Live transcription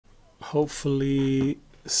Hopefully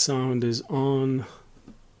sound is on.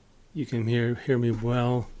 You can hear me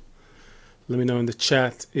well. Let me know in the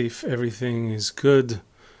chat if everything is good.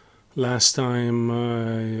 Last time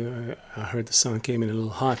I heard the sound came in a little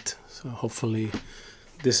hot, so hopefully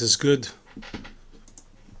this is good.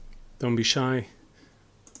 Don't be shy.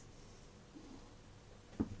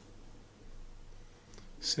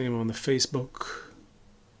 Same on the Facebook.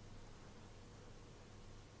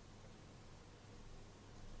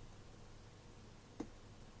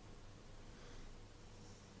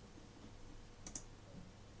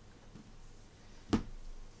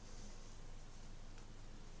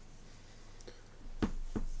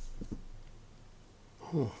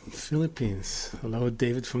 Oh, Philippines. Hello,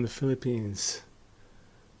 David from the Philippines.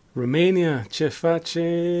 Romania,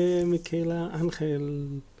 Ceface,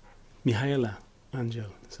 Mihaela, Angel,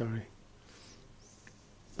 sorry.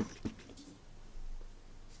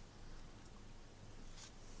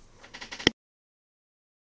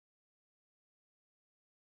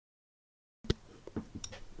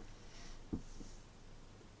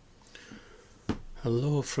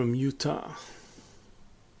 Hello from Utah.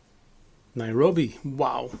 Nairobi,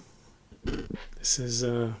 wow. This is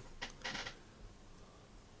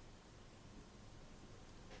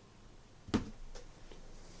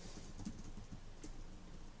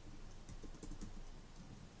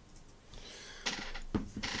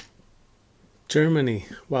Germany.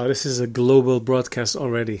 Wow, this is a global broadcast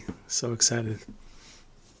already. So excited.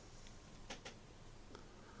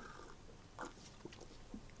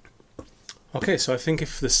 Okay, so I think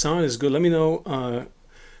if the sound is good, let me know,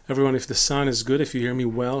 everyone, if the sound is good, if you hear me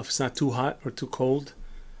well, if it's not too hot or too cold,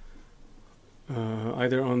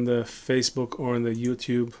 either on the Facebook or on the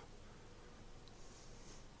YouTube.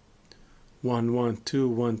 1 1 2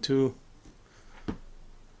 1 2.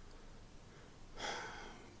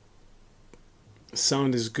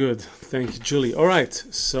 Sound is good. Thank you, Julie. All right.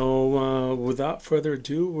 So without further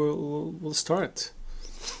ado, we'll start.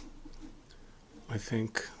 I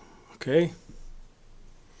think. Okay.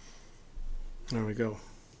 There we go.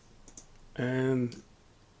 And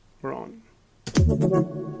we're on.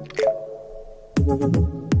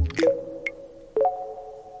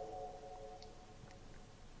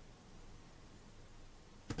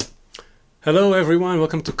 Hello, everyone.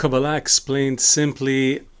 Welcome to Kabbalah Explained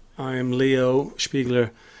Simply. I am Leo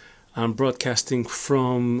Spiegler. I'm broadcasting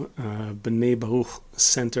from B'nai Baruch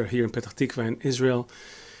Center here in Petah Tikva in Israel.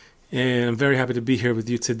 And I'm very happy to be here with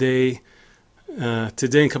you today.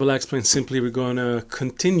 Today in Kabbalah Explained Simply, we're going to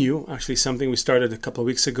continue actually something we started a couple of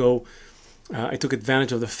weeks ago. I took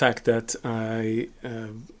advantage of the fact that the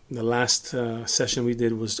last session we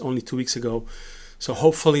did was only 2 weeks ago. So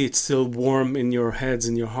hopefully it's still warm in your heads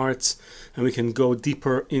and your hearts, and we can go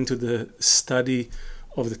deeper into the study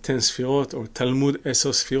of the 10 Sfirot, or Talmud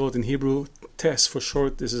Esos Sfirot in Hebrew, TES for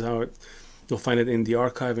short. This is how you'll find it in the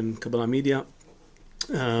archive in Kabbalah Media.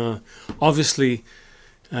 Obviously,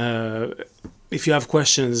 if you have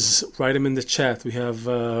questions, write them in the chat. We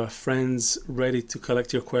have friends ready to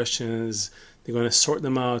collect your questions. They're going to sort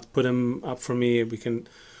them out, put them up for me. We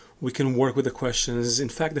can work with the questions. In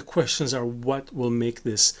fact, the questions are what will make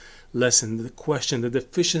this lesson. The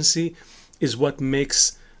deficiency is what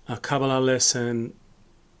makes a Kabbalah lesson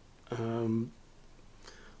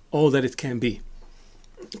all that it can be.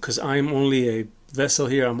 Because I'm only a vessel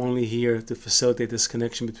here. I'm only here to facilitate this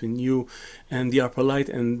connection between you and the upper light,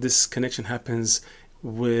 and this connection happens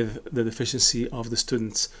with the deficiency of the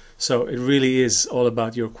students. So it really is all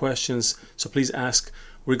about your questions. So please ask.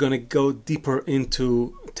 We're going to go deeper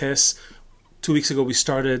into TES. 2 weeks ago we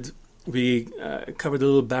covered a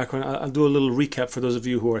little background. I'll do a little recap for those of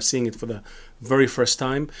you who are seeing it for the very first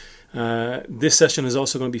time. This session is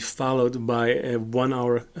also going to be followed by a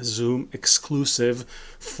 1-hour Zoom exclusive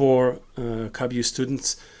for KabU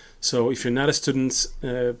students. So if you're not a student,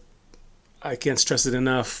 I can't stress it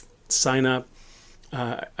enough, sign up.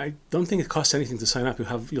 I don't think it costs anything to sign up.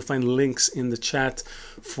 You'll find links in the chat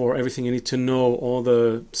for everything you need to know, all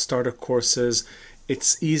the starter courses.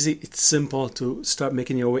 It's easy, it's simple to start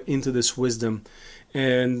making your way into this wisdom,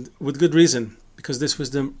 and with good reason, because this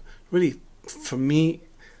wisdom really, for me,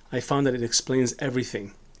 I found that it explains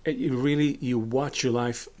everything. You watch your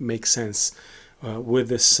life make sense with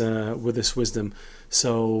this wisdom.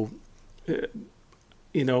 So,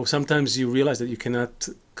 sometimes you realize that you cannot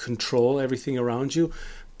control everything around you,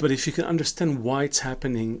 but if you can understand why it's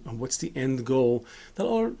happening and what's the end goal, that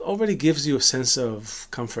already gives you a sense of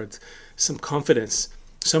comfort, some confidence.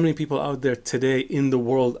 So many people out there today in the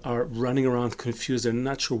world are running around confused. They're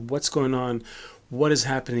not sure what's going on, what is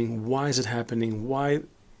happening, why is it happening, why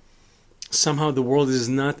somehow the world is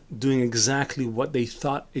not doing exactly what they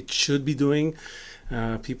thought it should be doing.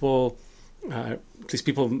 People, at least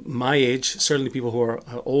people my age, certainly people who are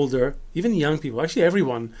older, even young people, actually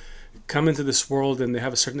everyone, come into this world and they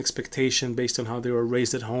have a certain expectation based on how they were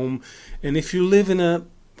raised at home. And if you live in a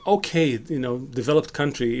developed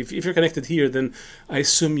country, if you're connected here, then I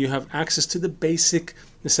assume you have access to the basic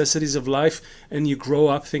necessities of life, and you grow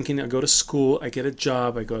up thinking, I go to school, I get a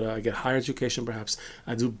job, I get higher education, perhaps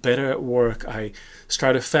I do better at work, I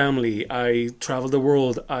start a family, I travel the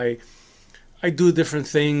world, I do different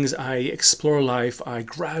things, I explore life, I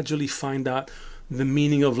gradually find out the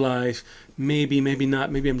meaning of life. Maybe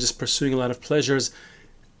not, maybe I'm just pursuing a lot of pleasures.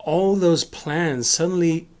 All those plans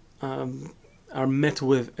suddenly are met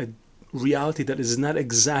with a reality that is not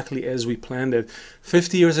exactly as we planned it.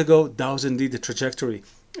 50 years ago, that was indeed the trajectory.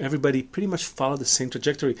 Everybody pretty much followed the same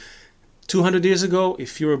trajectory. 200 years ago,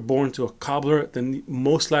 if you were born to a cobbler, then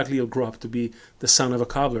most likely you'll grow up to be the son of a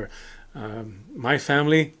cobbler. My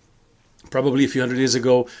family, probably a few hundred years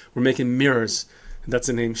ago, were making mirrors. That's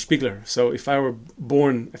the name Spiegler. So if I were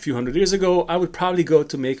born a few hundred years ago, I would probably go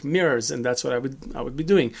to make mirrors, and that's what I would be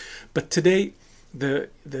doing. But today, the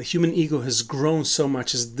human ego has grown so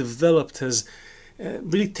much, has developed, has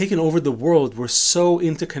really taken over the world. We're so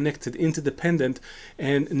interconnected, interdependent,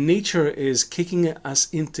 and nature is kicking us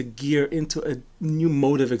into gear, into a new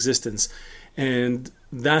mode of existence. And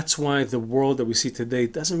that's why the world that we see today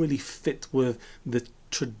doesn't really fit with the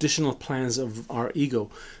traditional plans of our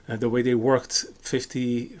ego, the way they worked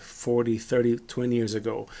 50, 40, 30, 20 years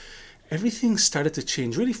ago. Everything started to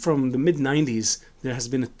change. Really from the mid-90s, there has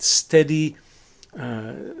been a steady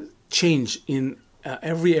change in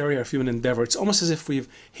every area of human endeavor. It's almost as if we've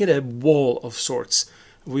hit a wall of sorts.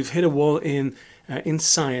 We've hit a wall in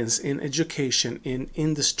science, in education, in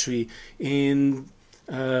industry, in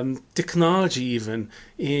technology even,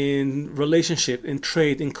 in relationship, in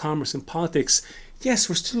trade, in commerce, in politics. Yes,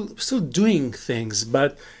 we're still doing things,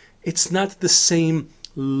 but it's not the same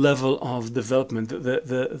level of development.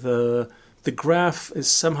 The graph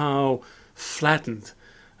is somehow flattened.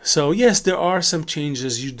 So yes, there are some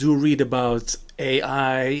changes. You do read about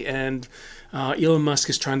AI, and Elon Musk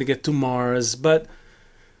is trying to get to Mars, but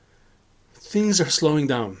things are slowing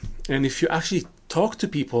down. And if you actually talk to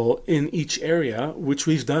people in each area, which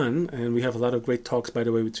we've done, and we have a lot of great talks, by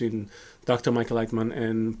the way, between Dr. Michael Eitman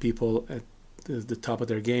and people at the top of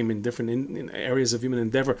their game in different in areas of human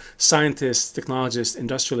endeavor, scientists, technologists,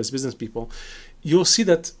 industrialists, business people, you'll see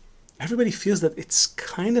that everybody feels that it's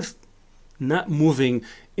kind of not moving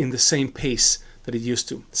in the same pace that it used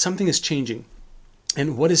to. Something is changing.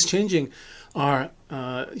 And what is changing, our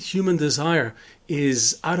human desire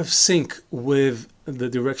is out of sync with the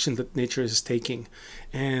direction that nature is taking.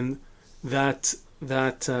 And that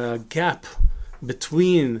gap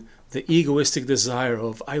between the egoistic desire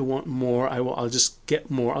of I want more, I'll just get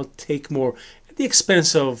more, I'll take more, at the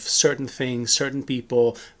expense of certain things, certain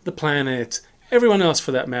people, the planet, everyone else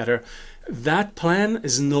for that matter, that plan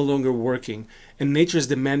is no longer working. And nature is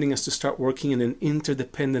demanding us to start working in an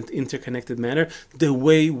interdependent, interconnected manner, the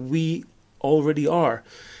way we already are.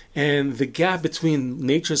 And the gap between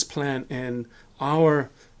nature's plan and our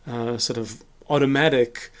sort of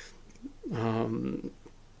automatic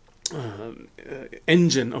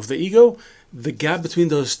engine of the ego, the gap between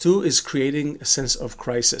those two is creating a sense of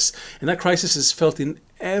crisis. And that crisis is felt in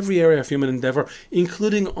every area of human endeavor,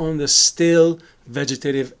 including on the still,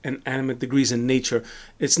 vegetative, and animate degrees in nature.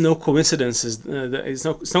 It's no coincidence. It's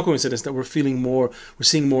no coincidence that we're seeing more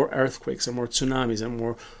earthquakes and more tsunamis and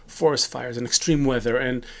more forest fires and extreme weather.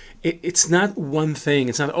 And it's not one thing.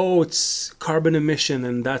 It's not, it's carbon emission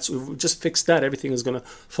and we just fix that, everything is going to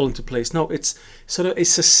fall into place. No, it's sort of a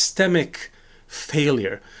systemic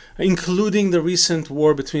failure, including the recent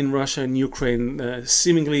war between Russia and Ukraine,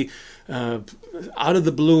 seemingly out of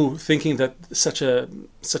the blue, thinking that such a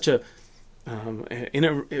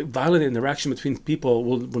violent interaction between people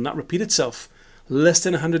will not repeat itself. Less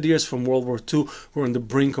than 100 years from World War II, we're on the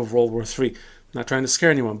brink of World War III. Not trying to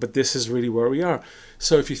scare anyone, but this is really where we are.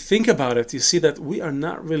 So if you think about it, you see that we are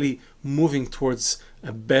not really moving towards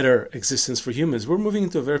a better existence for humans. We're moving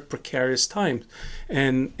into a very precarious time.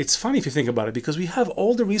 And it's funny if you think about it, because we have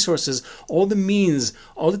all the resources, all the means,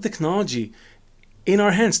 all the technology in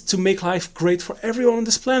our hands to make life great for everyone on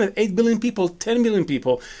this planet. 8 billion people, 10 billion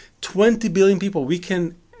people, 20 billion people. We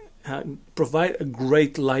can provide a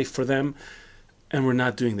great life for them, and we're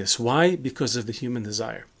not doing this. Why? Because of the human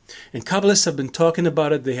desire. And Kabbalists have been talking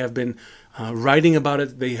about it. They have been writing about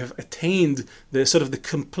it. They have attained the sort of the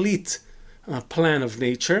complete plan of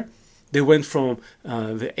nature. They went from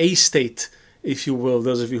the A state, if you will,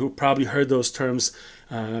 those of you who probably heard those terms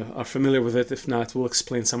are familiar with it. If not, we'll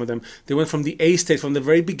explain some of them. They went from the A state, from the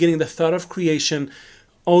very beginning, the thought of creation,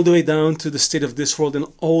 all the way down to the state of this world, and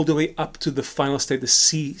all the way up to the final state, the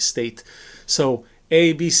C state. So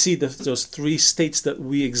A, B, C, those three states that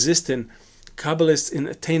we exist in. Kabbalists in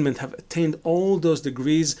attainment have attained all those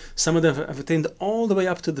degrees. Some of them have attained all the way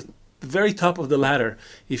up to the very top of the ladder,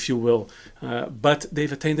 if you will, but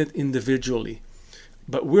they've attained it individually.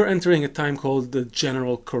 But we're entering a time called the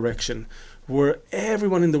general correction, where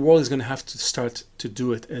everyone in the world is going to have to start to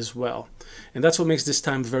do it as well. And that's what makes this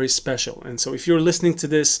time very special. And so if you're listening to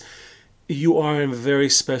this, you are in a very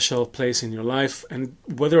special place in your life. And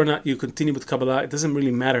whether or not you continue with Kabbalah, it doesn't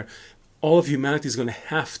really matter. All of humanity is going to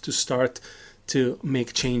have to start to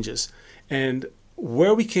make changes. And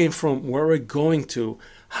where we came from, where we're going to,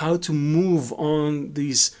 how to move on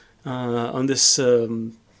these on this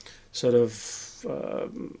sort of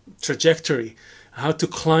trajectory, how to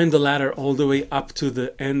climb the ladder all the way up to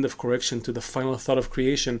the end of correction, to the final thought of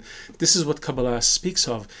creation. This is what Kabbalah speaks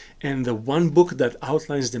of. And the one book that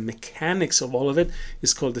outlines the mechanics of all of it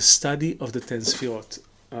is called The Study of the Ten Sfirot.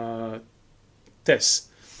 Tes.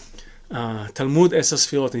 Talmud Esar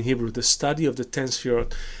Sfirot in Hebrew, the study of the 10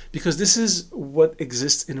 Sfirot, because this is what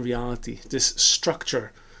exists in reality, this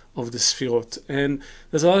structure of the Sfirot. And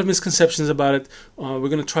there's a lot of misconceptions about it. We're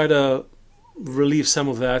going to try to relieve some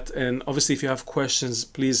of that. And obviously, if you have questions,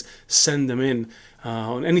 please send them in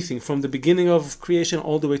on anything from the beginning of creation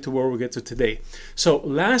all the way to where we get to today. So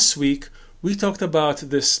last week, we talked about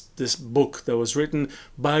this book that was written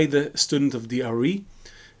by the student of the Ari.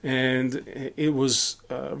 And it was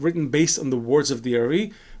written based on the words of the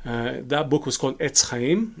Ari. That book was called Etz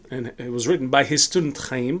Chaim, and it was written by his student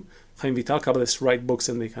Chaim Vital. Kabbalists write books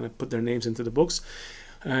and they kind of put their names into the books.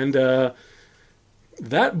 And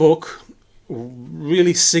that book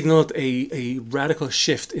really signaled a radical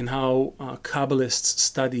shift in how Kabbalists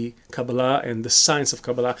study Kabbalah and the science of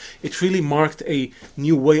Kabbalah. It really marked a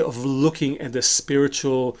new way of looking at the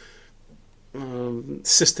spiritual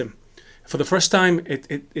system. For the first time,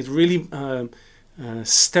 it really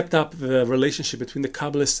stepped up the relationship between the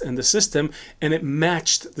Kabbalists and the system, and it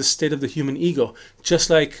matched the state of the human ego. Just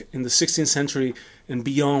like in the 16th century and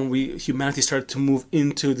beyond, humanity started to move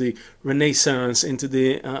into the Renaissance, into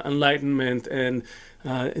the Enlightenment, and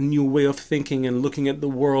a new way of thinking and looking at the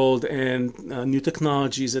world, and new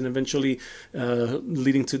technologies, and eventually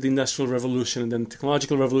leading to the Industrial Revolution and then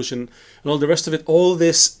Technological Revolution and all the rest of it. All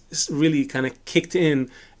this really kind of kicked in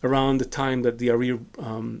around the time that the Ari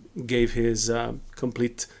gave his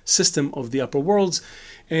complete system of the upper worlds.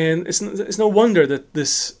 And it's no wonder that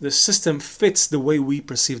this system fits the way we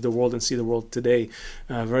perceive the world and see the world today.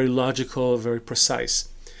 Very logical, very precise.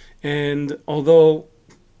 And although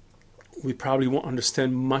we probably won't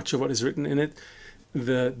understand much of what is written in it,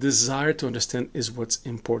 the desire to understand is what's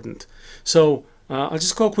important. So I'll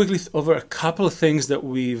just go quickly over a couple of things that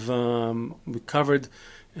we covered,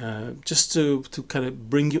 just to kind of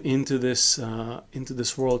bring you into this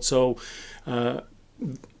world. So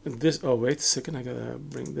this. Oh, wait a second. I gotta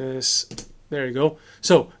bring this. There you go.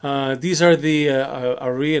 So these are the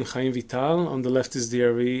Ari and Chaim Vital. On the left is the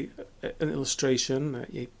Ari, an illustration,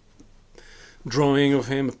 a drawing of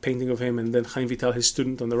him, a painting of him, and then Chaim Vital, his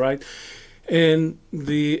student, on the right. And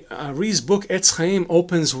the Ari's book Etz Chaim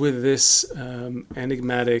opens with this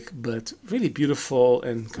enigmatic but really beautiful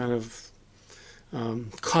and kind of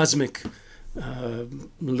cosmic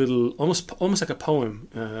little, almost like a poem,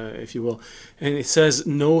 if you will. And it says,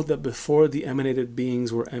 "Know that before the emanated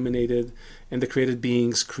beings were emanated, and the created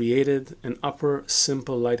beings created, an upper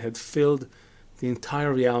simple light had filled the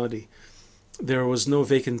entire reality. There was no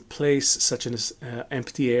vacant place, such as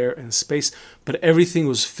empty air and space, but everything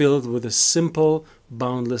was filled with a simple,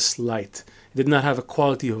 boundless light. It did not have a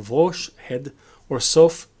quality of Rosh, head, or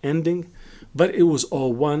Sof, ending, but it was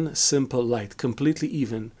all one simple light, completely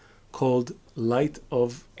even, called light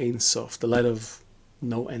of Ein Sof, the light of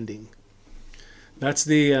no ending." Those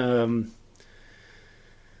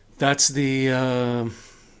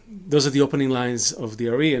are the opening lines of the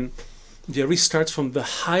Ari. And the Ari starts from the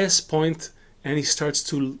highest point, and he starts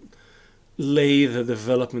to lay the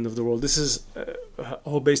development of the world. This is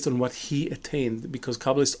all based on what he attained, because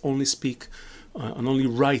Kabbalists only speak and only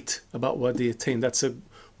write about what they attain. That's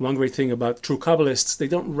one great thing about true Kabbalists. They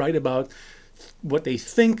don't write about what they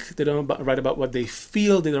think, they don't write about what they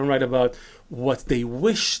feel, they don't write about what they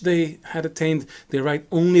wish they had attained. They write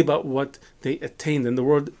only about what they attained. And the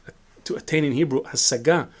word to attain in Hebrew,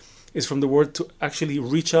 hasagah, is from the word to actually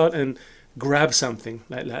reach out and grab something,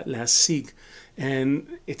 like lasig.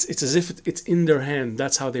 And it's as if it's in their hand.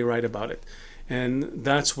 That's how they write about it. And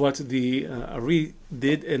that's what the Ari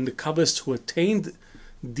did. And the Kabbalists who attained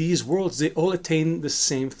these worlds, they all attain the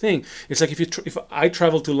same thing. It's like if I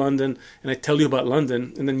travel to London and I tell you about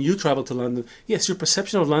London, and then you travel to London, yes, your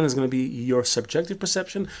perception of London is going to be your subjective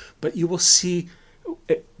perception, but you will see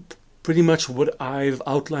pretty much what I've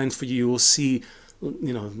outlined for you. You will see,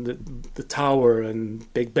 the Tower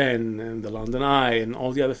and Big Ben and the London Eye and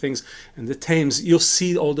all the other things, and the Thames. You'll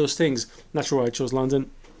see all those things. Not sure why I chose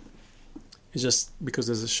London. It's just because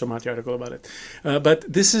there's a Shamati article about it.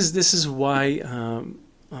 But this is why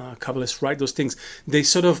Kabbalists write those things. They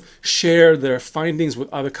sort of share their findings with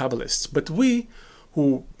other Kabbalists. But we,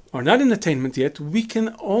 who are not in attainment yet, we can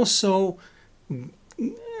also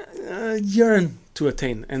yearn to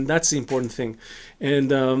attain, and that's the important thing. And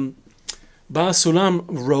Baal Sulam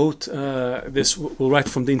wrote this. We'll write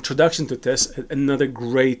from the introduction to Tess, another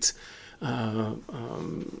great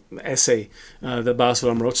essay that Baal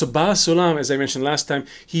Sulam wrote. So Baal Sulam, as I mentioned last time,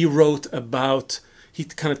 he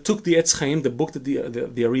kind of took the Etz Chaim, the book that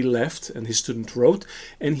the Ari left and his student wrote,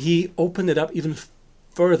 and he opened it up even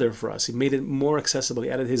further for us. He made it more accessible. He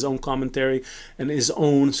added his own commentary and his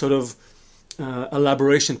own sort of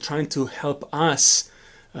elaboration, trying to help us,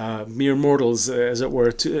 mere mortals, as it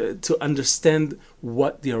were, to understand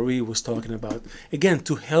what the Ari was talking about. Again,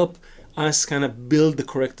 to help us kind of build the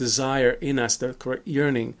correct desire in us, the correct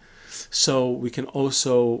yearning, so we can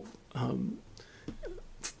also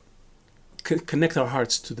connect our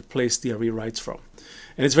hearts to the place the Ari writes from.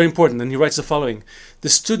 And it's very important. And he writes the following: the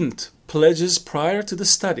student pledges prior to the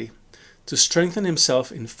study to strengthen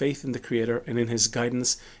himself in faith in the Creator and in his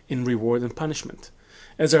guidance in reward and punishment.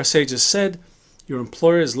 As our sages said, your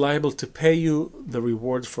employer is liable to pay you the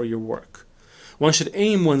reward for your work. One should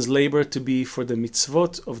aim one's labor to be for the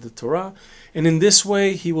mitzvot of the Torah, and in this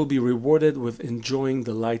way he will be rewarded with enjoying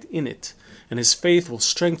the light in it, and his faith will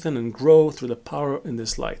strengthen and grow through the power in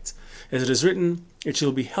this light. As it is written, it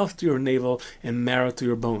shall be health to your navel and marrow to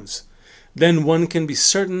your bones. Then one can be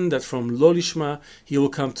certain that from lo lishma he will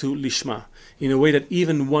come to lishma, in a way that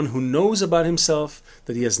even one who knows about himself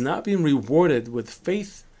that he has not been rewarded with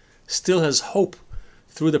faith still has hope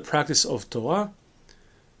through the practice of Torah.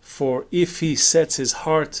 For if he sets his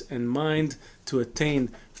heart and mind to attain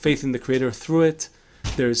faith in the Creator through it,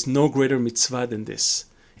 there is no greater mitzvah than this.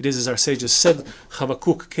 It is as our sages said,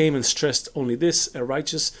 Habakkuk came and stressed only this: a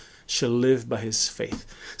righteous shall live by his faith.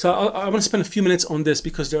 So I want to spend a few minutes on this,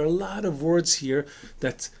 because there are a lot of words here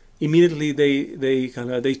that immediately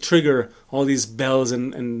they trigger all these bells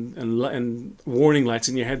and warning lights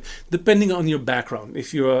in your head, depending on your background.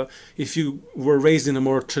 If you were raised in a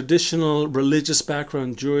more traditional religious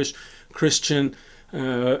background, Jewish, Christian,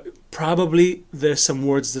 probably there's some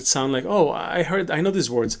words that sound like, oh, I know these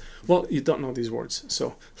words. Well, you don't know these words,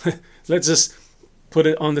 so let's just put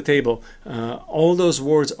it on the table. All those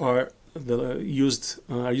words are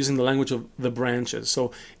using the language of the branches.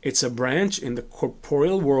 So it's a branch in the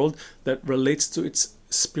corporeal world that relates to its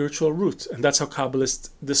spiritual root, and that's how Kabbalists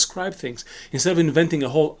describe things. Instead of inventing a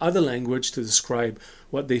whole other language to describe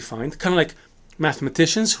what they find, kind of like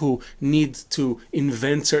mathematicians who need to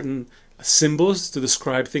invent certain symbols to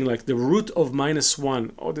describe things like the root of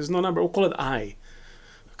 -1. Oh, there's no number. We'll call it I.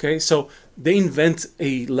 Okay, so they invent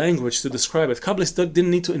a language to describe it. Kabbalists didn't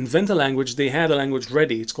need to invent a language. They had a language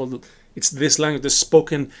ready. It's this language, the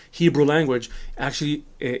spoken Hebrew language, actually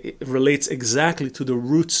it relates exactly to the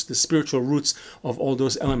roots, the spiritual roots of all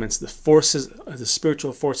those elements, the forces, the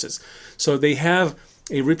spiritual forces. So they have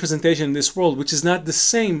a representation in this world which is not the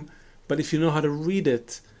same, but if you know how to read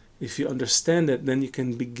it, if you understand it, then you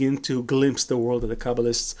can begin to glimpse the world that the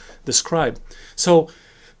Kabbalists describe. So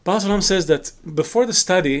Baal Sulam says that before the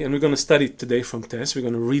study, and we're going to study today from Tess, we're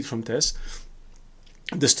going to read from Tess,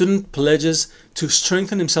 the student pledges to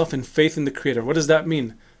strengthen himself in faith in the Creator. What does that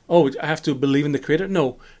mean? Oh, I have to believe in the Creator?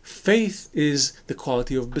 No. Faith is the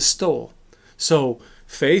quality of bestowal. So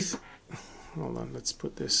faith, hold on, let's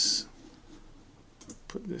put this.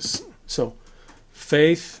 So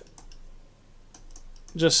faith,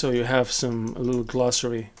 just so you have a little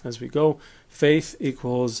glossary as we go, faith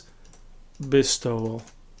equals bestowal.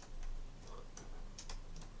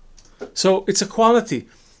 So it's a quality.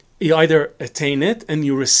 You either attain it and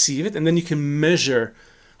you receive it, and then you can measure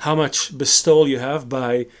how much bestowal you have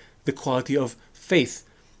by the quality of faith.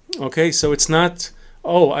 Okay, so it's not,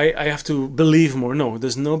 oh, I have to believe more. No,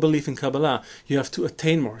 there's no belief in Kabbalah. You have to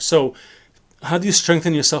attain more. So how do you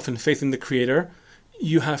strengthen yourself in faith in the Creator?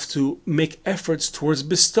 You have to make efforts towards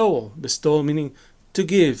bestowal. Bestowal meaning to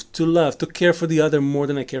give, to love, to care for the other more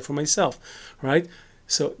than I care for myself, right?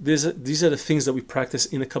 So these are the things that we practice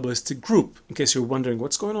in a Kabbalistic group. In case you're wondering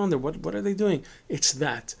what's going on there, what are they doing? It's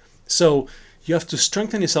that. So you have to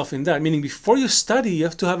strengthen yourself in that. Meaning, before you study, you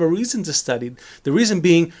have to have a reason to study. The reason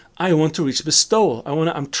being, I want to reach bestowal.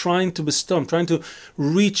 I'm trying to bestow. I'm trying to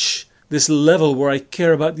reach this level where I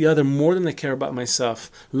care about the other more than I care about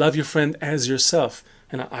myself. Love your friend as yourself.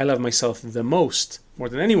 And I love myself the most, more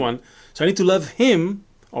than anyone. So I need to love him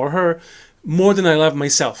or her more than I love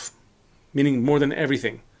myself. Meaning more than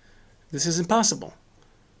everything. This is impossible.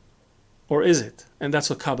 Or is it? And that's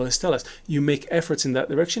what Kabbalists tell us. You make efforts in that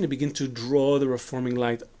direction, you begin to draw the reforming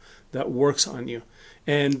light that works on you.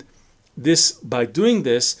 And this, by doing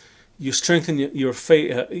this, you strengthen your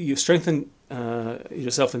faith. You strengthen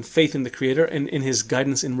yourself in faith in the Creator and in His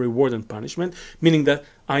guidance in reward and punishment. Meaning that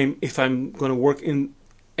if I'm going to work in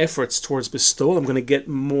efforts towards bestowal, I'm going to get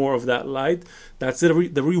more of that light. That's the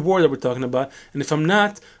reward that we're talking about. And if I'm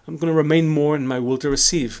not, I'm going to remain more in my will to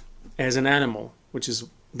receive as an animal, which is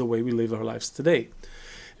the way we live our lives today.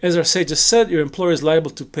 As our sage just said, your employer is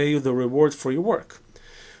liable to pay you the reward for your work.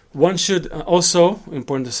 One should also,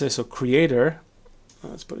 important to say, so Creator,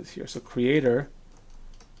 let's put it here, so Creator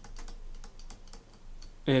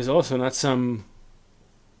is also not some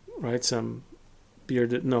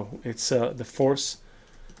bearded, no, it's the force,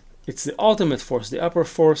 it's the ultimate force, the upper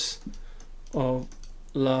force of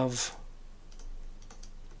love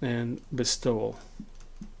and bestowal.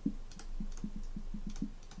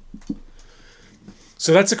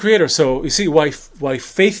 So that's the Creator. So you see why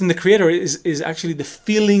faith in the Creator is actually the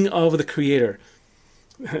feeling of the Creator.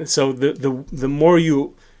 So the more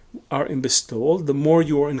you are in bestowal, the more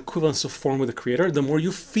you are in equivalence of form with the Creator, the more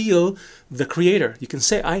you feel the Creator. You can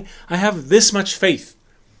say, I have this much faith.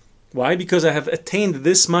 Why? Because I have attained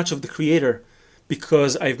this much of the Creator.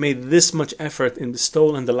 Because I've made this much effort in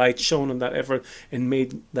bestowal, and the light shone on that effort and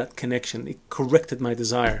made that connection. It corrected my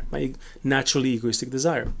desire, my naturally egoistic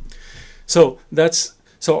desire. So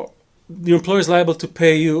your employer is liable to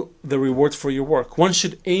pay you the reward for your work. One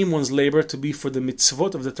should aim one's labor to be for the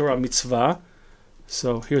mitzvot of the Torah. Mitzvah.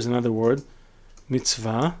 So here's another word.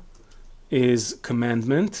 Mitzvah is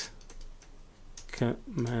commandment.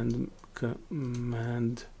 Commandment.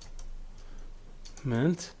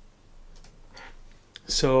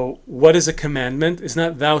 So what is a commandment? It's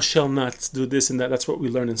not thou shalt not do this and that. That's what we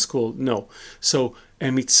learn in school. No. So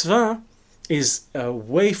a mitzvah is a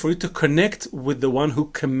way for you to connect with the one who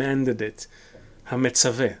commanded it.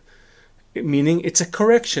 HaMetzaveh. Meaning it's a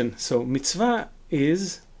correction. So mitzvah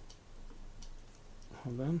is,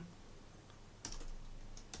 hold on.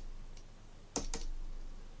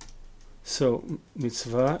 So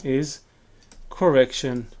mitzvah is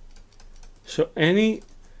correction. So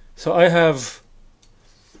I have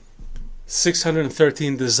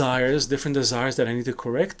 613 desires, different desires that I need to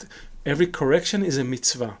correct. Every correction is a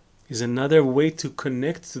mitzvah. Is another way to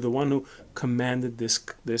connect to the one who commanded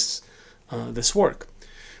this work.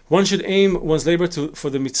 One should aim one's labor for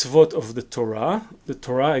the mitzvot of the Torah. The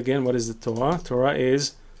Torah, again, what is the Torah? Torah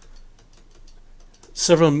is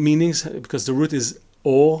several meanings, because the root is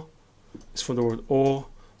o. It's from the word o,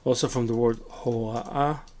 also from the word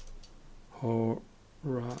ho'ah.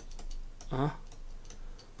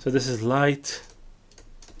 So this is light.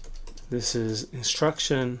 This is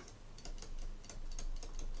instruction.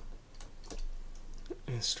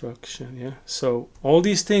 Yeah. So all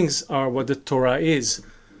these things are what the Torah is.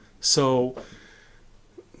 So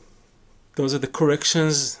those are the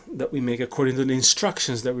corrections that we make according to the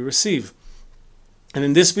instructions that we receive. And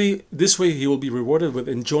in this way he will be rewarded with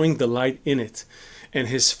enjoying the light in it. And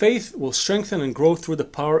his faith will strengthen and grow through the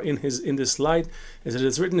power in this light. As it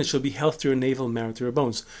is written, it shall be health to your navel, marrow to your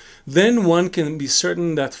bones. Then one can be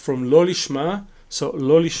certain that from lo lishma, so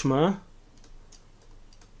lo lishma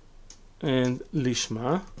and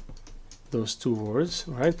lishma, those two words,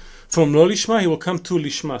 right? From lo lishma, he will come to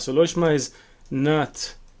lishma. So lo lishma is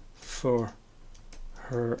not for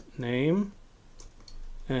her name,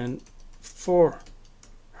 and for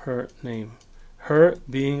her name. Her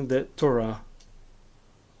being the Torah.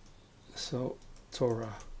 So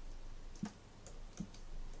Torah.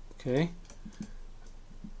 Okay.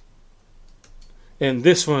 And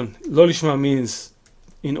this one, lo lishma, means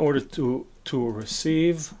in order to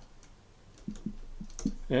receive.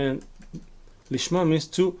 And lishma means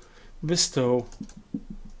to bestow.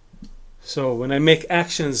 So when I make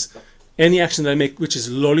actions, any action that I make which is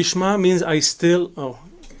lo lishma means I still,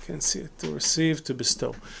 you can see it, to receive, to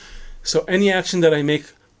bestow. So any action that I make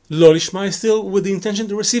lo lishma is still with the intention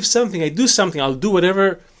to receive something. I do something, I'll do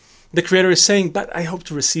whatever the Creator is saying, but I hope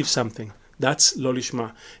to receive something. That's lo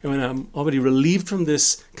lishma. And when I'm already relieved from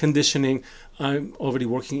this conditioning, I'm already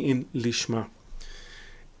working in lishma.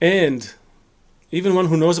 And even one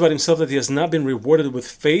who knows about himself that he has not been rewarded with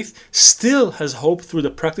faith, still has hope through the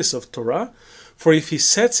practice of Torah. For if he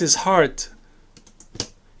sets his heart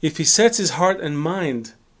and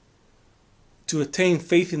mind to attain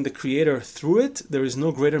faith in the Creator through it, there is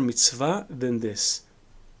no greater mitzvah than this.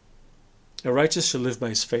 A righteous shall live by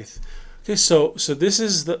his faith. Okay, so this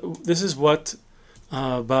is what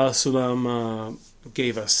Baal Sulam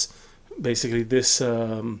gave us, basically this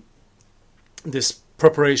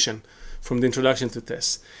preparation from the introduction to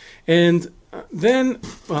Tess. And then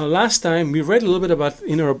last time we read a little bit about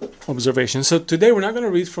inner observation. So today we're not going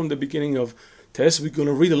to read from the beginning of Tess. We're going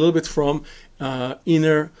to read a little bit from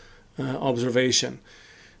inner observation.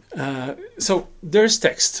 So there's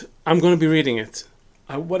text. I'm going to be reading it.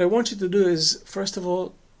 What I want you to do is, first of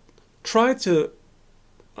all, try to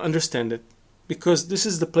understand it, because this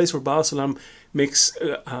is the place where Baal Sulam makes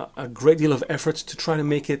a great deal of effort to try to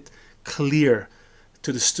make it clear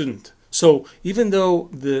to the student. So even though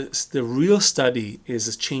the real study is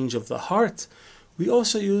a change of the heart, we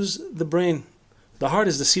also use the brain. The heart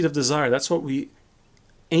is the seat of desire. That's what we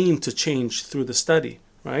aim to change through the study,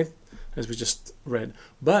 right? As we just read.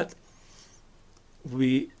 But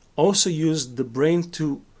we also use the brain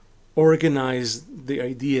to organize the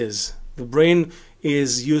ideas. The brain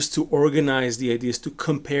is used to organize the ideas, to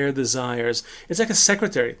compare desires. It's like a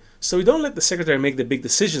secretary. So we don't let the secretary make the big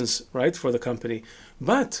decisions, right, for the company,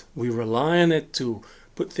 but we rely on it to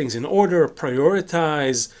put things in order,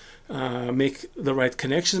 prioritize, make the right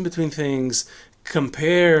connections between things,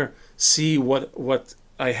 compare, see what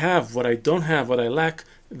I have, what I don't have, what I lack.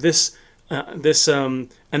 This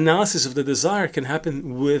analysis of the desire can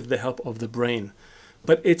happen with the help of the brain,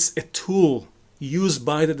 but it's a tool used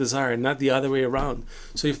by the desire, not the other way around.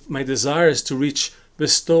 So if my desire is to reach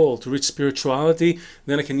bestowal, to reach spirituality,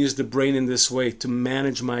 then I can use the brain in this way to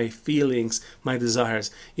manage my feelings, my desires.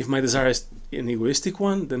 If my desire is an egoistic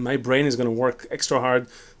one, then my brain is going to work extra hard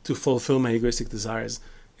to fulfill my egoistic desires.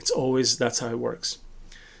 That's how it works.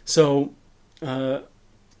 So we'll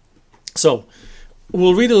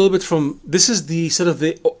read a little bit from, this is the sort of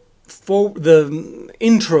the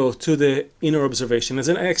intro to the inner observation. As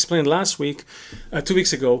I explained last week, 2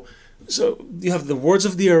 weeks ago, so you have the words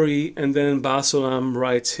of the Ari, and then Baal Sulam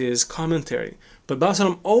writes his commentary. But Baal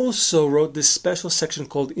Sulam also wrote this special section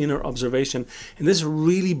called Inner Observation, and this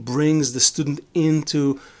really brings the student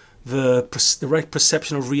into the right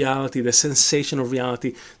perception of reality, the sensation of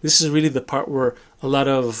reality. This is really the part where a lot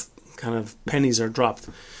of kind of pennies are dropped.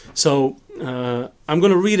 So I'm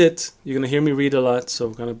going to read it. You're going to hear me read a lot,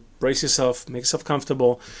 so kind of brace yourself, make yourself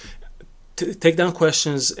comfortable. Take down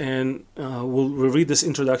questions, and we'll read this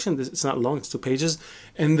introduction. It's not long, it's 2 pages.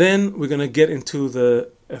 And then we're going to get into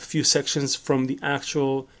a few sections from the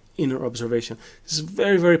actual inner observation. This is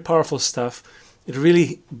very, very powerful stuff.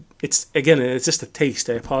 It's just a taste.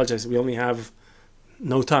 I apologize. We only have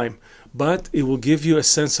no time. But it will give you a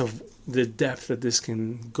sense of the depth that this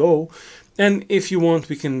can go. And if you want,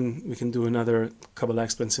 we can do another Kabbalah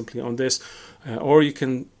Explained simply on this. Or you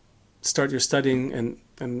can start your studying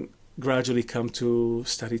and gradually come to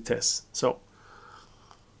study Tess. So,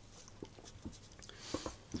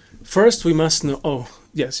 first we must know,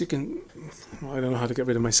 you can, I don't know how to get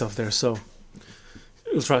rid of myself there, so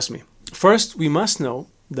trust me. First, we must know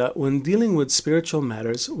that when dealing with spiritual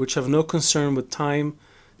matters which have no concern with time,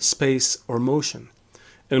 space, or motion,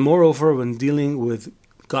 and moreover when dealing with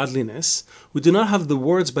godliness, we do not have the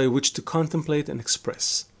words by which to contemplate and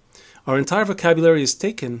express. Our entire vocabulary is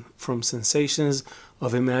taken from sensations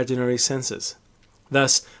of imaginary senses.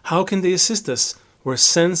 Thus, how can they assist us where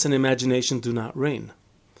sense and imagination do not reign?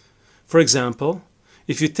 For example,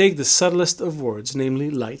 if you take the subtlest of words, namely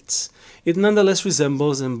lights, it nonetheless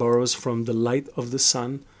resembles and borrows from the light of the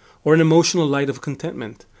sun or an emotional light of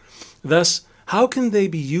contentment. Thus, how can they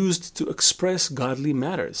be used to express godly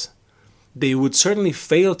matters? They would certainly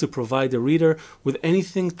fail to provide the reader with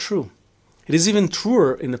anything true. It is even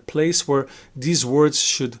truer in a place where these words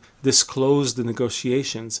should disclose the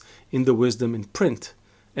negotiations in the wisdom in print,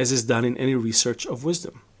 as is done in any research of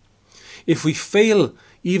wisdom. If we fail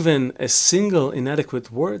even a single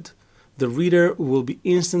inadequate word, the reader will be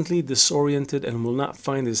instantly disoriented and will not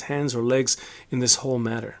find his hands or legs in this whole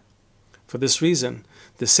matter. For this reason,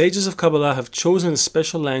 the sages of Kabbalah have chosen a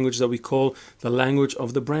special language that we call the language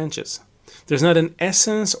of the branches. There's not an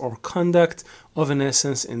essence or conduct of an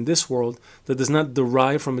essence in this world that does not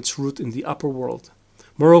derive from its root in the upper world.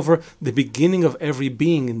 Moreover, the beginning of every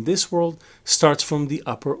being in this world starts from the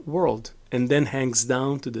upper world and then hangs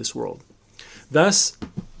down to this world. Thus,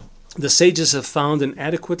 The sages have found an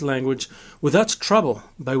adequate language without trouble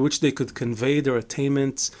by which they could convey their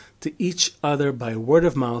attainments to each other by word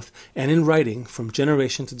of mouth and in writing from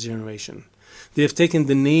generation to generation. They have taken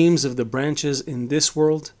the names of the branches in this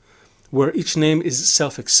world, where each name is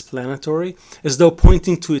self-explanatory, as though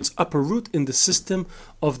pointing to its upper root in the system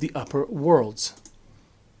of the upper worlds.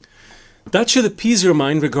 That should appease your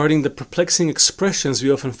mind regarding the perplexing expressions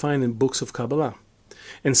we often find in books of Kabbalah,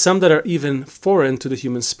 and some that are even foreign to the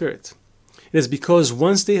human spirit. It is because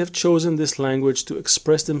once they have chosen this language to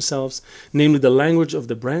express themselves, namely the language of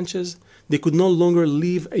the branches, they could no longer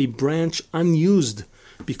leave a branch unused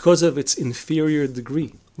because of its inferior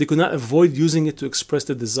degree. They could not avoid using it to express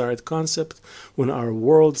the desired concept when our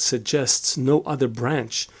world suggests no other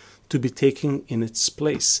branch to be taken in its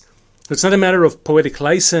place. So it's not a matter of poetic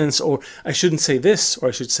license, or I shouldn't say this, or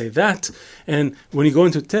I should say that. And when you go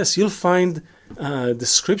into tests, you'll find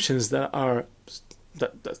descriptions that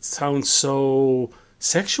sound so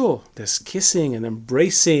sexual. There's kissing and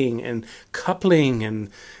embracing and coupling, and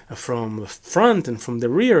from the front and from the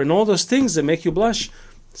rear, and all those things that make you blush,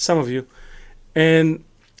 some of you. And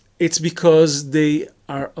it's because they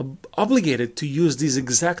are obligated to use these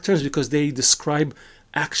exact terms because they describe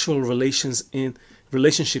actual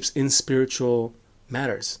relationships in spiritual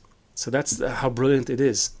matters. So that's how brilliant it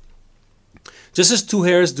is. Just as two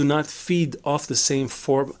hairs do not feed off the same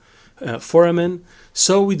foramen,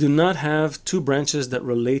 so we do not have two branches that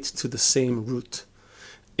relate to the same root.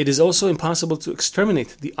 It is also impossible to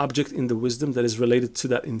exterminate the object in the wisdom that is related to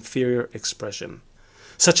that inferior expression.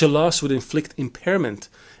 Such a loss would inflict impairment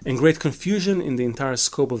and great confusion in the entire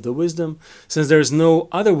scope of the wisdom, since there is no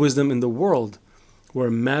other wisdom in the world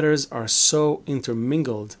where matters are so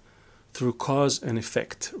intermingled through cause and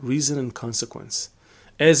effect, reason and consequence,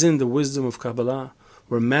 as in the wisdom of Kabbalah,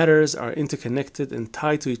 where matters are interconnected and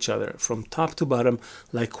tied to each other from top to bottom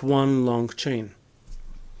like one long chain.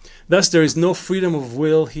 Thus, there is no freedom of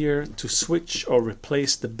will here to switch or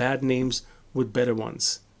replace the bad names with better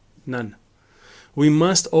ones. None. We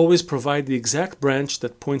must always provide the exact branch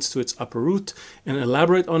that points to its upper root and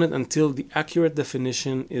elaborate on it until the accurate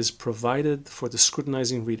definition is provided for the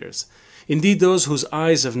scrutinizing readers. Indeed, those whose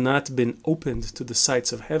eyes have not been opened to the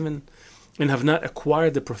sights of heaven and have not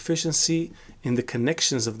acquired the proficiency in the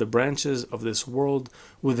connections of the branches of this world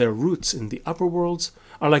with their roots in the upper worlds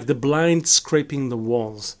are like the blind scraping the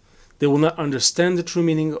walls. They will not understand the true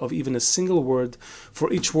meaning of even a single word,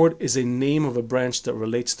 for each word is a name of a branch that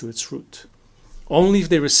relates to its root. Only if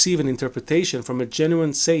they receive an interpretation from a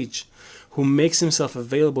genuine sage who makes himself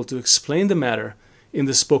available to explain the matter in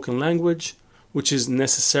the spoken language, which is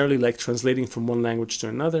necessarily like translating from one language to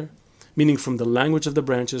another, meaning from the language of the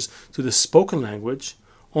branches to the spoken language,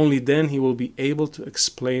 only then he will be able to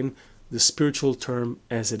explain the spiritual term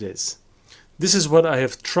as it is. This is what I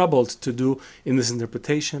have troubled to do in this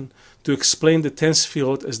interpretation, to explain the 10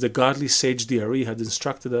 Sefirot as the godly sage Diari had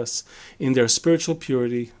instructed us, in their spiritual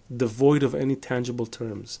purity, devoid of any tangible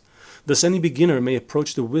terms. Thus any beginner may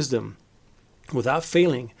approach the wisdom without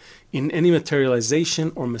failing in any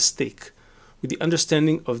materialization or mistake. With the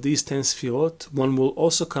understanding of these 10 Sefirot, one will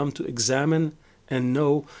also come to examine and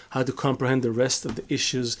know how to comprehend the rest of the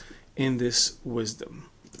issues in this wisdom.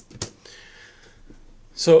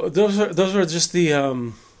 So those are just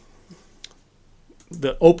the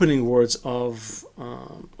opening words of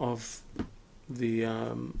the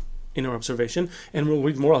inner observation, and we'll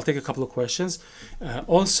read more. I'll take a couple of questions.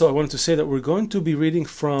 Also, I wanted to say that we're going to be reading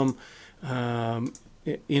from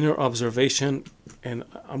inner observation, and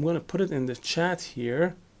I'm going to put it in the chat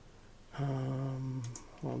here.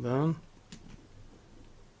 Hold on.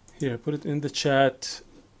 Here, put it in the chat.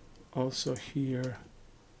 Also here.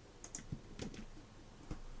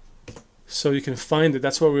 So you can find it.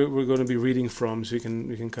 That's what we're going to be reading from, so you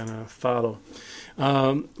can kind of follow.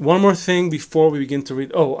 One more thing before we begin to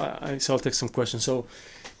read. So I'll take some questions. So,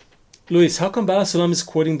 Luis, how come Baal Sulam is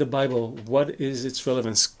quoting the Bible? What is its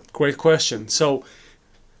relevance? Great question. So,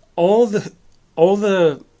 all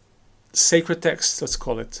the sacred texts, let's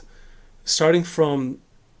call it, starting from.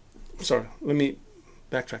 Sorry, let me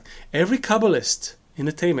backtrack. Every Kabbalist in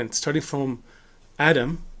attainment, starting from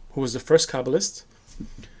Adam, who was the first Kabbalist,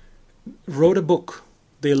 wrote a book.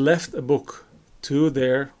 They left a book to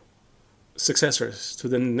their successors, to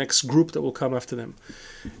the next group that will come after them.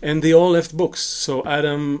 And they all left books. So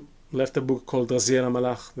Adam left a book called Raziel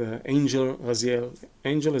HaMalach, the angel Raziel.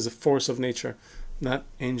 Angel is a force of nature, not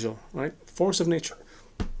angel, right? Force of nature.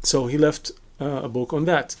 So he left a book on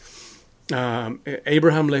that.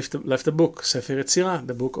 Abraham left a book, Sefer Yetzirah,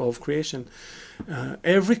 the book of creation.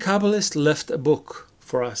 Every Kabbalist left a book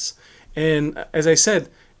for us. And as I said,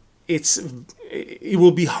 it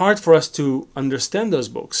will be hard for us to understand those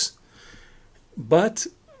books. But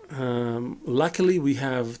luckily we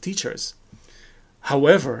have teachers.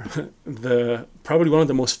 However, probably one of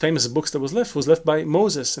the most famous books that was left by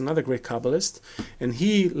Moses, another great Kabbalist, and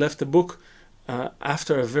he left a book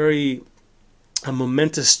after a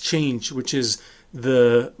momentous change, which is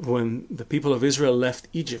when the people of Israel left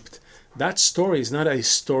Egypt. That story is not a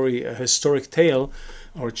historic tale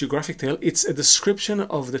or a geographic tale. It's a description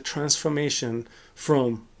of the transformation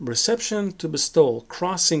from reception to bestowal,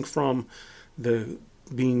 crossing from the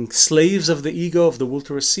being slaves of the ego, of the will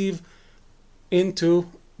to receive, into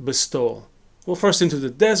bestowal. Well, first into the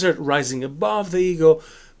desert, rising above the ego,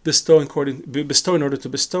 bestow in order to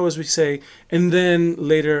bestow, as we say, and then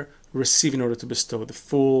later receive in order to bestow, the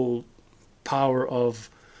full power of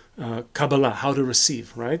Kabbalah, how to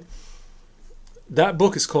receive, right? That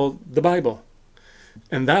book is called the Bible.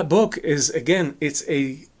 And that book is, again, it's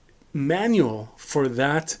a manual for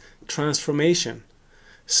that transformation.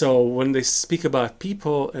 So when they speak about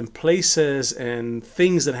people and places and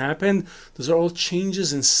things that happened, those are all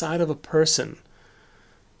changes inside of a person.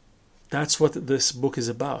 That's what this book is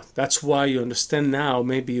about. That's why you understand now,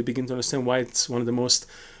 maybe you begin to understand why it's one of the most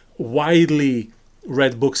widely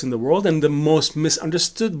read books in the world and the most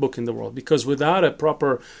misunderstood book in the world. Because without a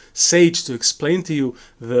proper sage to explain to you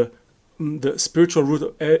the spiritual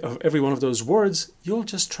root of every one of those words, you'll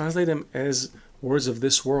just translate them as words of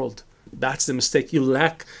this world. That's the mistake. We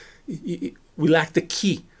lack the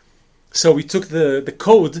key. So we took the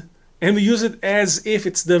code and we use it as if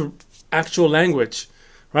it's the actual language,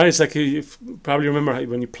 right? It's like you probably remember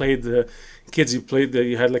when you played the kids,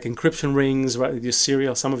 you had like encryption rings, right? Your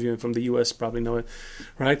cereal. Some of you from the US probably know it,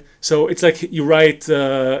 right? So it's like you write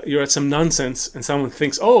some nonsense and someone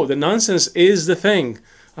thinks, oh, the nonsense is the thing.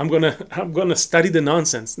 I'm gonna study the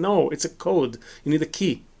nonsense. No, it's a code. You need a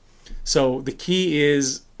key. So the key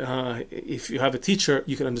is, if you have a teacher,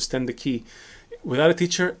 you can understand the key. Without a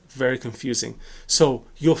teacher, very confusing. So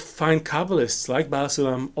you'll find Kabbalists like Baal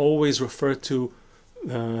Sulam always refer to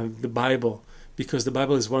the Bible, because the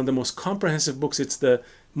Bible is one of the most comprehensive books. It's the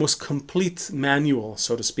most complete manual,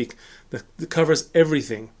 so to speak, that covers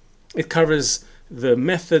everything. It covers the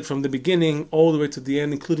method from the beginning all the way to the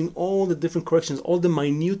end, including all the different corrections, all the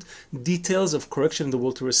minute details of correction in the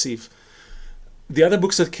will to receive. The other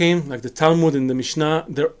books that came, like the Talmud and the Mishnah,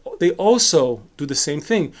 they also do the same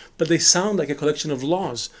thing, but they sound like a collection of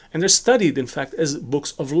laws. And they're studied, in fact, as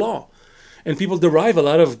books of law. And people derive a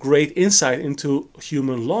lot of great insight into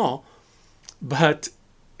human law, but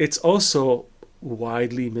it's also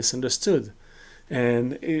widely misunderstood.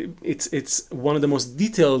 And it's one of the most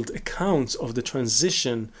detailed accounts of the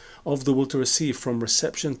transition of the will to receive from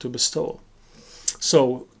reception to bestowal.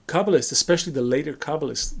 So Kabbalists, especially the later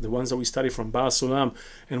Kabbalists, the ones that we study from Baal Sulam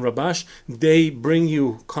and Rabash, they bring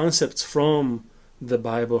you concepts from the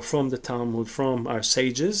Bible, from the Talmud, from our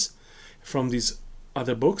sages, from these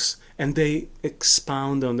other books, and they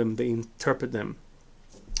expound on them, they interpret them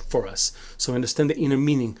for us. So understand the inner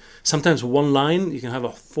meaning. Sometimes one line, you can have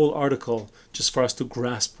a full article just for us to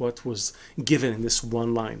grasp what was given in this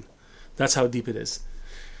one line. That's how deep it is.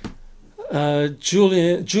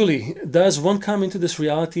 Julie, does one come into this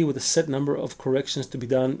reality with a set number of corrections to be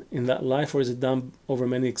done in that life, or is it done over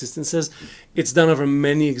many existences? It's done over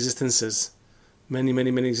many existences. Many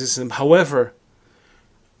existences. However,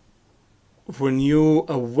 when you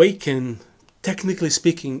awaken, technically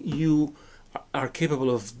speaking, you are capable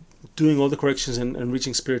of doing all the corrections and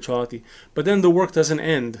reaching spirituality. But then the work doesn't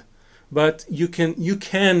end. But you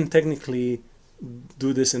can technically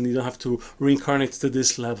do this, and you don't have to reincarnate to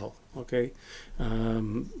this level. Okay,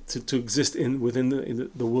 to exist within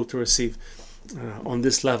the will to receive on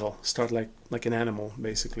this level. Start like an animal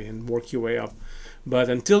basically, and work your way up. But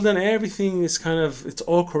until then, everything is it's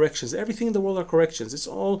all corrections. Everything in the world are corrections. It's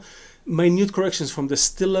all minute corrections from the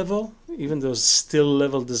still level, even those still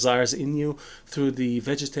level desires in you, through the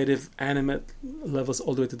vegetative, animate levels,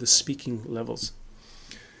 all the way to the speaking levels.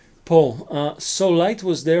 Paul, so light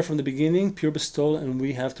was there from the beginning, pure bestowal, and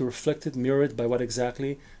we have to reflect it, mirror it by what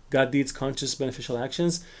exactly? God deeds, conscious, beneficial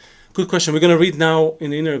actions. Good question. We're going to read now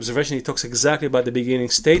in the inner observation. He talks exactly about the beginning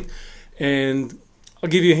state, and I'll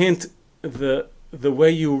give you a hint. The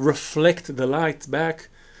way you reflect the light back,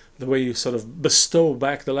 the way you sort of bestow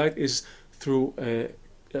back the light, is through a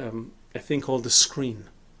thing called the screen,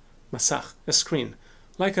 masach, a screen,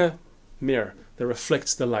 like a mirror that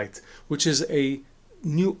reflects the light, which is a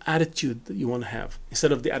new attitude that you want to have.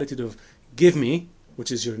 Instead of the attitude of give me,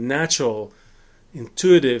 which is your natural,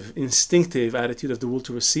 intuitive, instinctive attitude of the will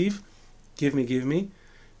to receive, give me,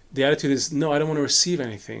 the attitude is, no, I don't want to receive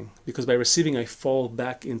anything, because by receiving I fall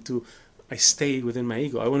back into, I stay within my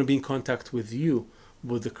ego. I want to be in contact with you,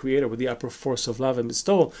 with the Creator, with the upper force of love and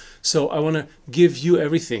bestowal. So I want to give you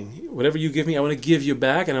everything. Whatever you give me, I want to give you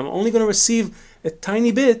back, and I'm only going to receive a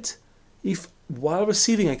tiny bit if while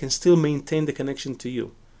receiving I can still maintain the connection to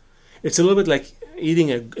you. It's a little bit like eating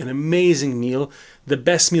an amazing meal, the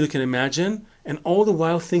best meal you can imagine, and all the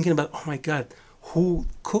while thinking about, oh my God, who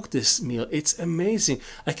cooked this meal? It's amazing.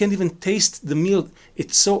 I can't even taste the meal.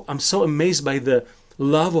 I'm so amazed by the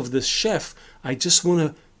love of the chef. I just want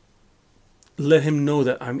to let him know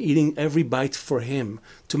that I'm eating every bite for him,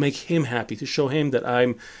 to make him happy, to show him that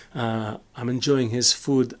I'm enjoying his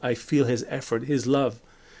food. I feel his effort, his love.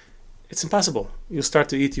 It's impossible. You'll start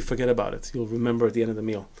to eat, you forget about it. You'll remember at the end of the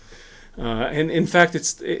meal. And in fact,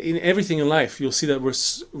 it's in everything in life. You'll see that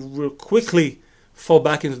we'll quickly fall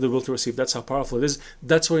back into the will to receive. That's how powerful it is.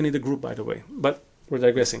 That's why you need a group, by the way. But we're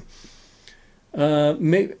digressing.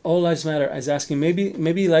 Maybe All Lives Matter is asking,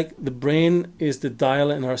 maybe like the brain is the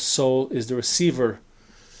dial and our soul is the receiver.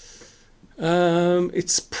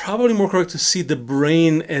 It's probably more correct to see the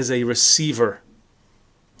brain as a receiver.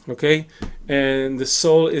 Okay? And the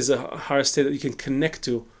soul is a higher state that you can connect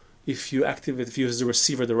to if you activate, if you use the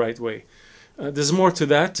receiver the right way. There's more to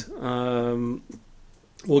that.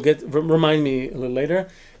 Remind me a little later.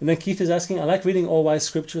 And then Keith is asking, I like reading all wise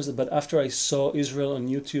scriptures, but after I saw Israel on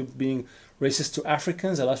YouTube being racist to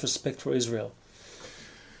Africans, I lost respect for Israel.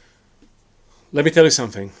 Let me tell you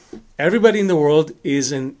something. Everybody in the world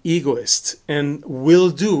is an egoist and will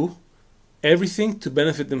do everything to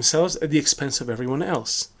benefit themselves at the expense of everyone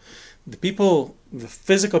else. The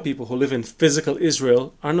physical people who live in physical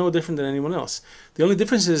Israel are no different than anyone else. The only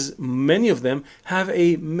difference is many of them have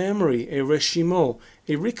a memory, a reshimo,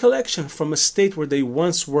 a recollection from a state where they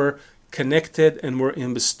once were connected and were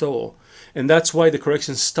in bestowal. And that's why the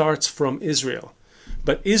correction starts from Israel.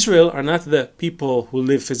 But Israel are not the people who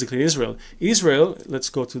live physically in Israel. Israel, let's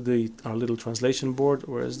go to our little translation board.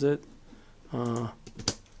 Where is it?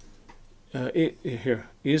 Here.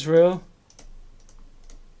 Israel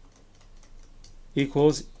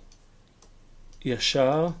equals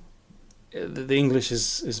Yashar. The English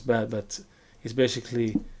is bad, but it's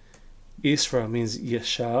basically Isra means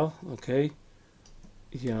Yashar, okay?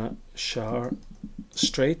 Yashar,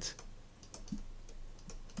 straight.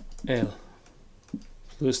 El,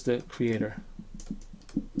 plus the Creator.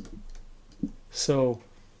 So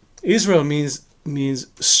Israel means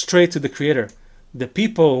straight to the Creator. The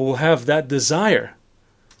people who have that desire,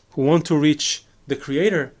 who want to reach the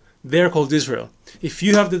Creator, they're called Israel. If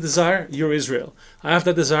you have the desire, you're Israel. I have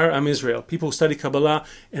that desire, I'm Israel. People who study Kabbalah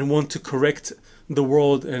and want to correct the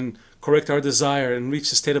world and correct our desire and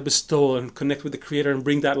reach the state of bestowal and connect with the Creator and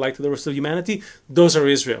bring that light to the rest of humanity, those are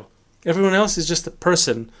Israel. Everyone else is just a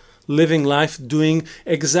person living life, doing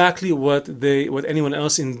exactly what anyone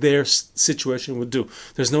else in their situation would do.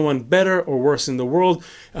 There's no one better or worse in the world.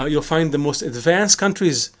 You'll find the most advanced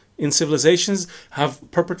countries in civilizations have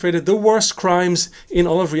perpetrated the worst crimes in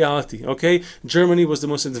all of reality. Okay, Germany was the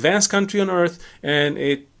most advanced country on earth, and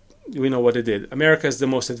we know what it did. America is the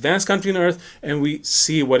most advanced country on earth, and we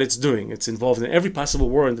see what it's doing. It's involved in every possible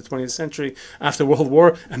war in the 20th century. After World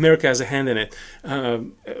War, America has a hand in it.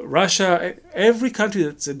 Russia, every country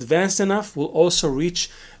that's advanced enough will also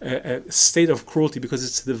reach a state of cruelty, because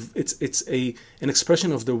it's an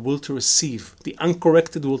expression of the will to receive, the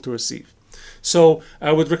uncorrected will to receive. So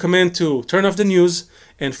I would recommend to turn off the news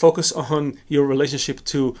and focus on your relationship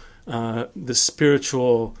to the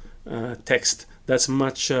spiritual text. That's a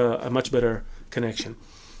much better connection.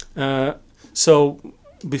 So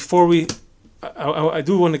before I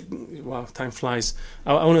do want to, wow, time flies.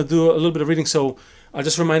 I want to do a little bit of reading. So I'll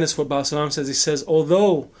just remind us what Baal Salam says. He says,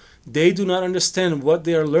 although they do not understand what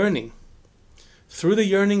they are learning, through the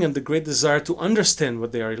yearning and the great desire to understand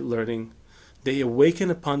what they are learning, they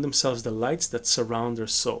awaken upon themselves the lights that surround their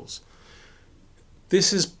souls.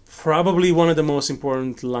 This is probably one of the most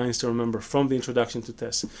important lines to remember from the introduction to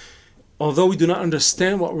Tess. Although we do not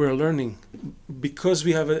understand what we're learning, because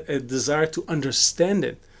we have a desire to understand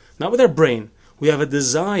it, not with our brain, we have a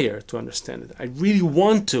desire to understand it. I really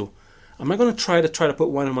want to. I'm not going to try to put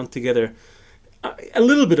one and one together. A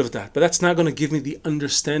little bit of that, but that's not going to give me the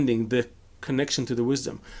understanding, the connection to the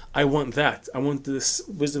wisdom. I want that. I want this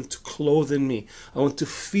wisdom to clothe in me. I want to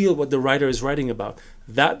feel what the writer is writing about.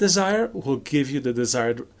 That desire will give you the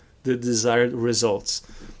desired results.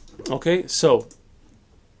 Okay, so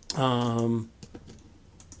I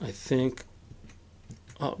think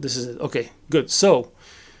this is it. Okay, good. So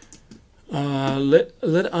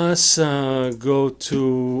let us go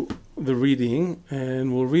to the reading,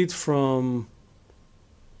 and we'll read from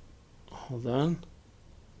Hold on.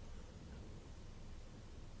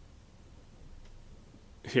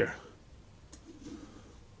 Here.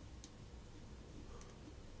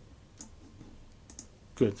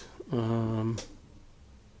 Good. All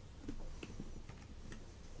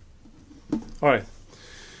right.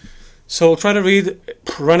 So we'll try to read,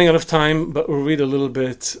 running out of time, but we'll read a little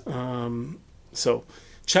bit. So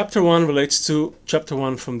chapter 1 relates to chapter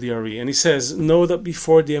 1 from the RE. And he says, know that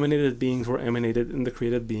before the emanated beings were emanated and the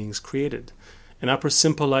created beings created, an upper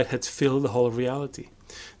simple light had filled the whole of reality.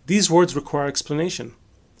 These words require explanation.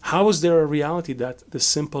 How is there a reality that the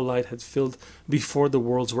simple light had filled before the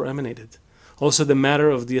worlds were emanated? Also the matter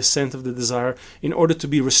of the ascent of the desire in order to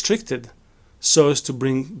be restricted so as to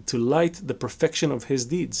bring to light the perfection of his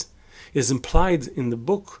deeds. It is implied in the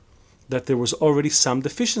book that there was already some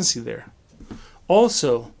deficiency there.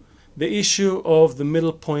 Also, the issue of the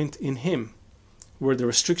middle point in him, where the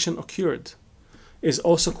restriction occurred, is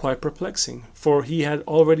also quite perplexing, for he had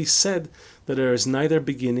already said that there is neither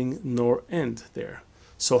beginning nor end there.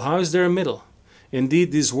 So how is there a middle?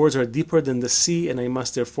 Indeed, these words are deeper than the sea, and I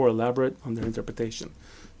must therefore elaborate on their interpretation.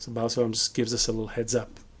 So Baal Shalom just gives us a little heads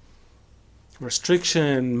up.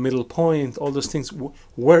 Restriction, middle point, all those things.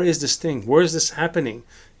 Where is this thing? Where is this happening?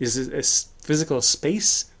 Is it a physical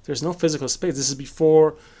space? There's no physical space. This is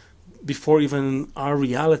before even our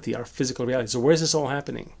reality, our physical reality. So where is this all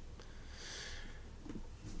happening?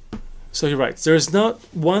 So he writes, there is not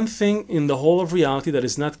one thing in the whole of reality that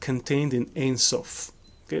is not contained in Ein Sof.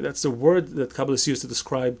 Okay, that's the word that Kabbalists use to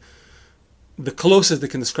describe the closest they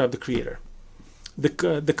can describe the Creator.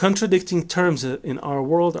 The contradicting terms in our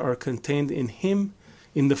world are contained in Him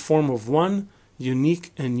in the form of one,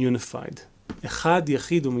 unique and unified. Echad,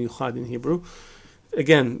 Yechid, Umiyuchad in Hebrew.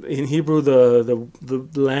 Again, in Hebrew,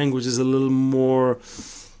 the language is a little more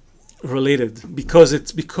related because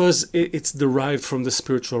it's derived from the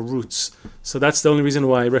spiritual roots. So that's the only reason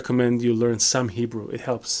why I recommend you learn some Hebrew. It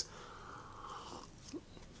helps.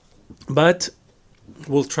 But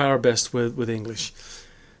we'll try our best with English.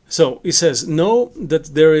 So he says, know that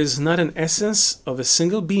there is not an essence of a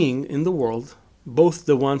single being in the world, both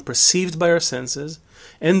the one perceived by our senses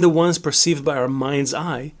and the ones perceived by our mind's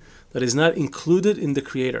eye, that is not included in the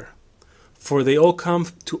Creator. For they all come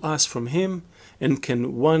to us from Him, and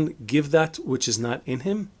can one give that which is not in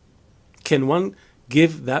Him? Can one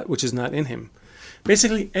give that which is not in Him?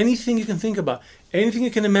 Basically, anything you can think about, anything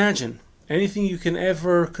you can imagine, anything you can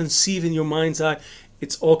ever conceive in your mind's eye,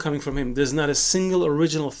 it's all coming from Him. There's not a single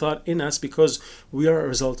original thought in us because we are a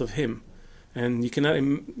result of Him. And you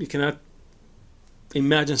cannot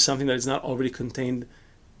imagine something that is not already contained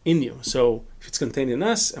in you. So if it's contained in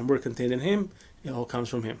us and we're contained in Him, it all comes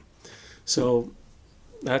from Him. So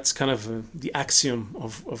that's kind of the axiom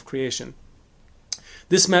of creation.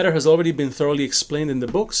 This matter has already been thoroughly explained in the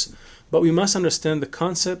books, but we must understand the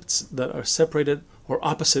concepts that are separated or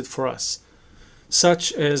opposite for us,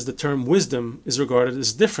 such as the term wisdom is regarded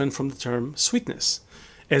as different from the term sweetness,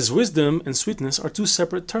 as wisdom and sweetness are two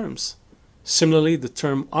separate terms. Similarly, the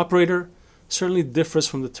term operator certainly differs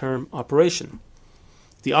from the term operation.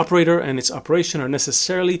 The operator and its operation are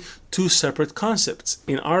necessarily two separate concepts.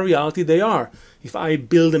 In our reality, they are. If I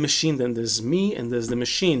build a machine, then there's me and there's the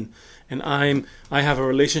machine, and I have a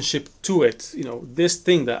relationship to it. This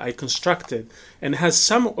thing that I constructed, and has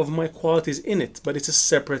some of my qualities in it, but it's a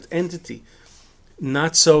separate entity.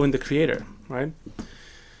 Not so in the Creator, right?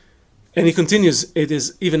 And he continues, it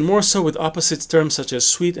is even more so with opposite terms such as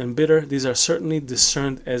sweet and bitter. These are certainly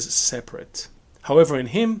discerned as separate. However, in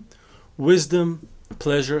Him, wisdom,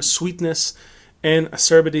 pleasure, sweetness, and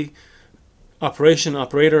acerbity, operation,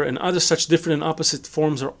 operator, and other such different and opposite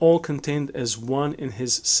forms are all contained as one in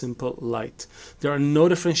His simple light. There are no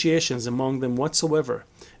differentiations among them whatsoever,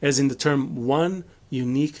 as in the term one,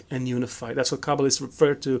 unique, and unified. That's what Kabbalists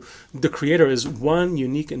refer to the Creator as one,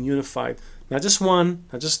 unique, and unified. Not just one,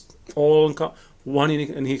 not just all, one unique,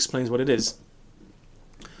 and he explains what it is.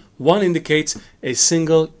 One indicates a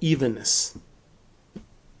single evenness.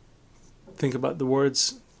 Think about the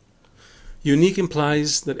words. Unique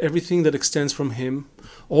implies that everything that extends from Him,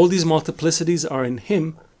 all these multiplicities are in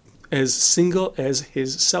Him as single as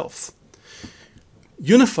His self.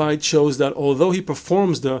 Unified shows that although He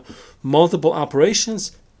performs the multiple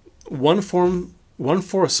operations, one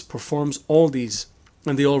force performs all these,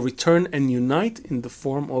 and they all return and unite in the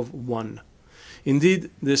form of one. Indeed,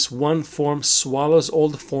 this one form swallows all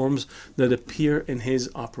the forms that appear in His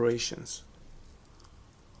operations.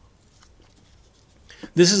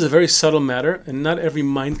 This is a very subtle matter, and not every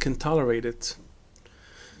mind can tolerate it.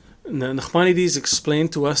 Nachmanides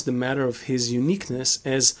explained to us the matter of His uniqueness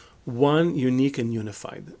as one, unique, and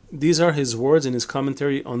unified. These are his words in his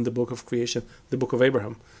commentary on the book of creation, the book of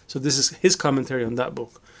Abraham. So this is his commentary on that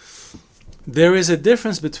book. There is a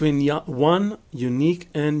difference between one, unique,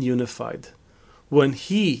 and unified. When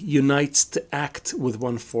he unites to act with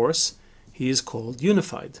one force, he is called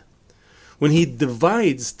unified. When he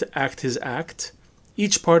divides to act his act,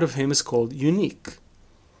 each part of him is called unique.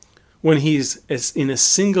 When he is in a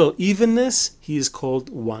single evenness, he is called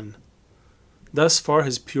one. Thus far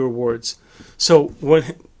his pure words. So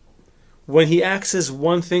when he acts as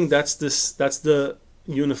one thing, that's the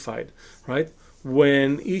unified, right?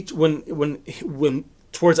 When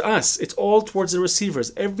towards us, it's all towards the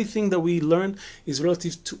receivers. Everything that we learn is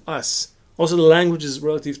relative to us. Also the language is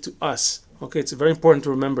relative to us. Okay, it's very important to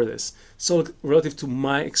remember this. So relative to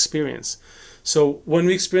my experience. So when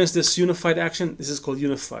we experience this unified action, this is called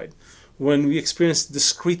unified. When we experience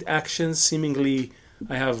discrete actions, seemingly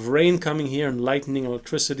I have rain coming here and lightning,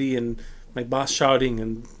 electricity, and my boss shouting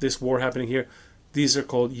and this war happening here, these are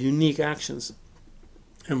called unique actions.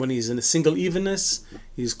 And when he's in a single evenness,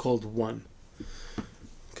 he's called one.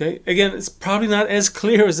 Okay, again, it's probably not as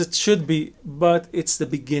clear as it should be, but it's the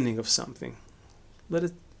beginning of something. Let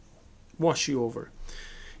it wash you over.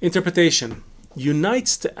 Interpretation.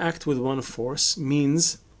 Unites to act with one force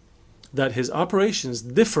means that his operations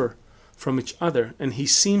differ from each other, and he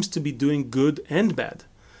seems to be doing good and bad.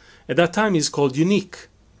 At that time, he's called unique,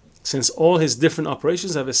 since all his different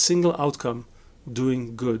operations have a single outcome,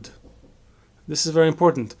 doing good. This is very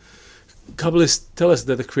important. Kabbalists tell us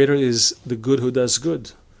that the Creator is the good who does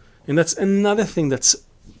good. And that's another thing that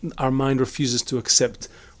our mind refuses to accept.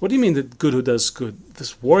 What do you mean that good who does good?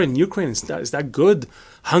 This war in Ukraine, is that good?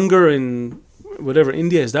 Hunger in whatever,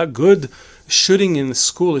 India, is that good? Shooting in the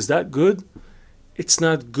school, is that good? It's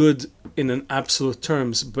not good in an absolute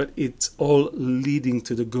terms, but it's all leading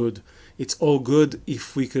to the good. It's all good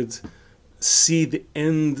if we could see the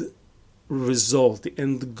end result, the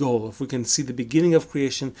end goal. If we can see the beginning of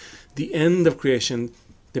creation, the end of creation,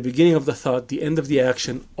 the beginning of the thought, the end of the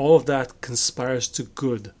action, all of that conspires to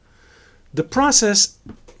good. The process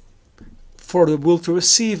for the will to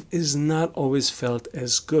receive is not always felt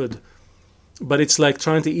as good. But it's like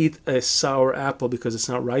trying to eat a sour apple because it's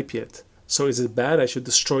not ripe yet. So is it bad? I should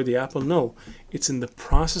destroy the apple? No. It's in the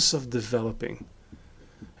process of developing.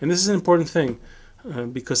 And this is an important thing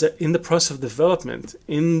because in the process of development,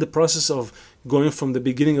 in the process of going from the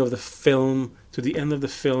beginning of the film to the end of the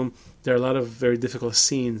film, there are a lot of very difficult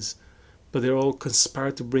scenes, but they're all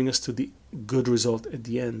conspire to bring us to the good result at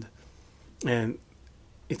the end. And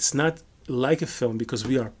it's not like a film because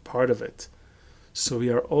we are part of it. So we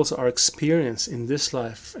are also, our experience in this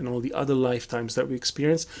life and all the other lifetimes that we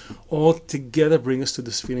experience all together bring us to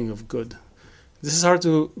this feeling of good. This is hard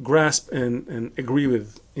to grasp and agree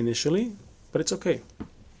with initially, but it's okay.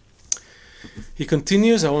 He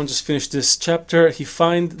continues, I won't just finish this chapter. He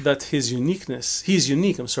finds that he is unique,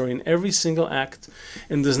 in every single act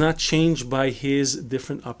and does not change by his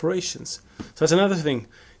different operations. So that's another thing.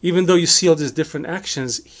 Even though you see all these different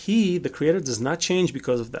actions, he, the Creator, does not change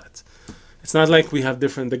because of that. It's not like we have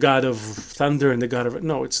the God of thunder and the God of...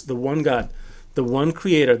 No, it's the one God, the one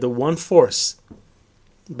Creator, the one force.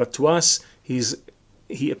 But to us,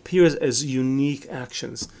 he appears as unique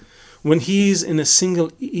actions. When he's in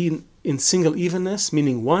single evenness,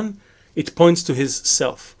 meaning one, it points to his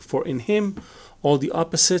self. For in him, all the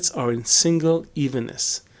opposites are in single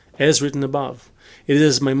evenness, as written above. It is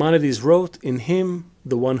as Maimonides wrote, in him,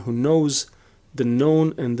 the one who knows, the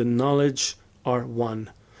known and the knowledge are one.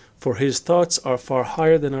 For his thoughts are far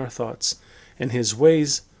higher than our thoughts, and his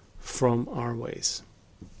ways from our ways.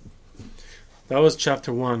 That was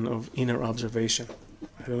chapter 1 of Inner Observation.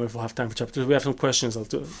 I don't know if we'll have time for chapter 2. We have some questions. Let's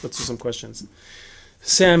do some questions.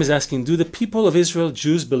 Sam is asking, do the people of Israel,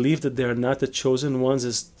 Jews, believe that they are not the chosen ones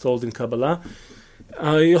as told in Kabbalah?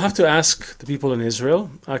 You'll have to ask the people in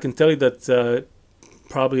Israel. I can tell you that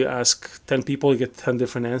probably ask 10 people, you get 10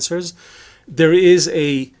 different answers. There is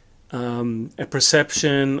a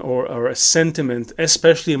perception or a sentiment,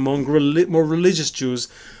 especially among more religious Jews,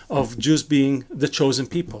 of Jews being the chosen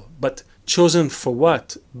people. But chosen for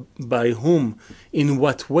what? By whom? In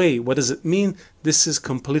what way? What does it mean? This is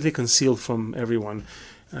completely concealed from everyone.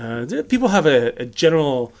 People have a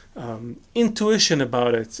general intuition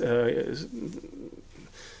about it.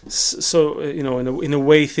 So, in a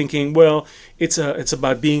way thinking, well, it's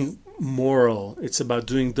about being moral, it's about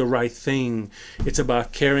doing the right thing, it's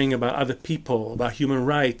about caring about other people, about human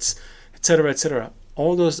rights, etc., etc.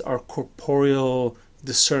 All those are corporeal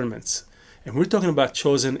discernments. And we're talking about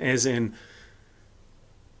chosen as in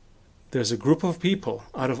there's a group of people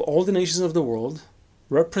out of all the nations of the world,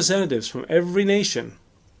 representatives from every nation,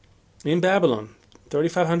 in Babylon,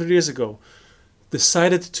 3,500 years ago,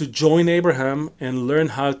 decided to join Abraham and learn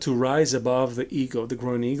how to rise above the ego, the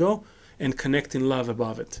growing ego, and connect in love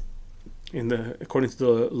above it. According to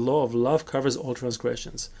the law of love covers all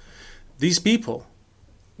transgressions. These people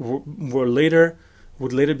would later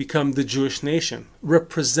become the Jewish nation,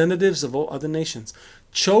 representatives of all other nations,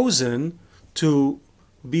 chosen to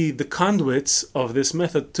be the conduits of this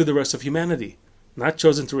method to the rest of humanity. Not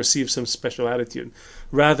chosen to receive some special attitude,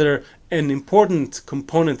 rather an important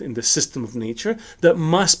component in the system of nature that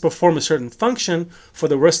must perform a certain function for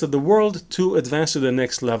the rest of the world to advance to the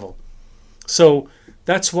next level. So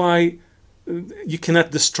that's why you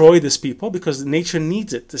cannot destroy this people, because nature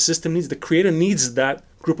needs it, the system needs it, the creator needs that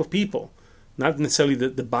group of people, not necessarily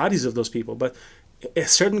the bodies of those people, but a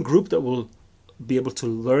certain group that will be able to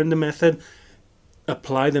learn the method,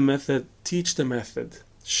 apply the method, teach the method,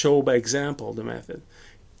 show by example the method.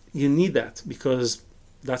 You need that, because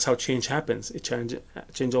that's how change happens.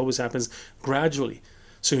 Change always happens gradually.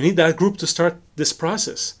 So you need that group to start this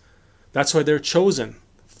process. That's why they're chosen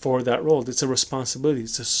for that role. It's a responsibility.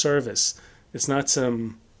 It's a service. It's not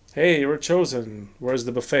some, hey, you were chosen, where's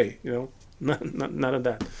the buffet? None of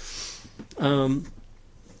that.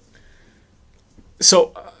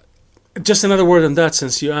 So just another word on that,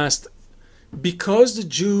 since you asked. Because the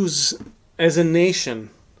Jews as a nation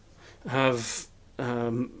have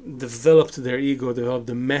developed their ego, developed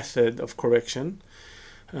the method of correction,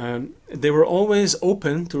 they were always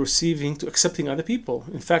open to accepting other people.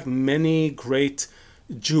 In fact, many great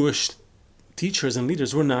Jewish teachers and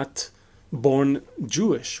leaders were not born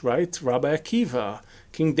Jewish, right? Rabbi Akiva,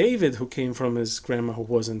 King David, who came from his grandma who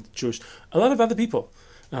wasn't Jewish. A lot of other people,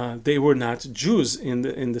 they were not Jews in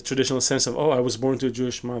the traditional sense of, I was born to a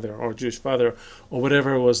Jewish mother or Jewish father, or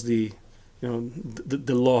whatever was the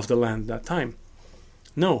law of the land at that time.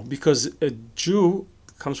 No, because a Jew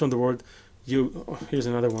comes from the word here's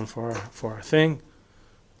another one for our thing.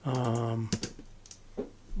 We're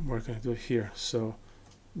going to do it here. So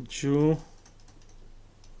Jew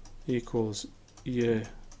equals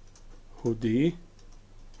Yehudi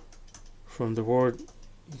from the word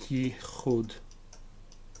Yichud,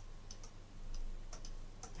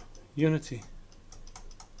 unity.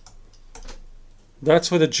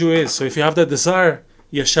 That's what a Jew is. So if you have that desire,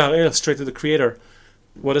 Yashar El, straight to the Creator.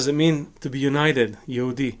 What does it mean to be united?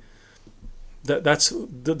 Yehudi.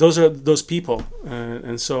 Those are those people,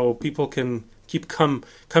 and so people can keep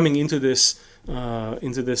coming into this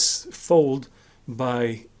fold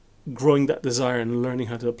by growing that desire and learning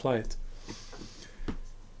how to apply it.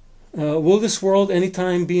 Will this world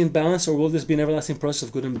anytime be in balance, or will this be an everlasting process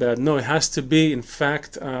of good and bad? No, it has to be. In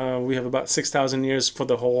fact, we have about 6,000 years for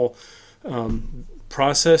the whole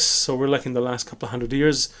process, so we're like in the last couple of 100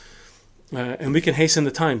 years, and we can hasten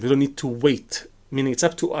the time. We don't need to wait, meaning it's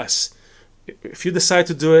up to us. If you decide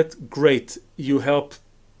to do it, great. You help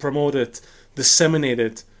promote it, disseminate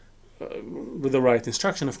it with the right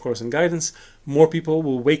instruction, of course, and guidance. More people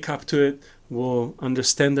will wake up to it, will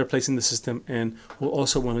understand their place in the system, and will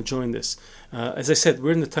also want to join this. As I said,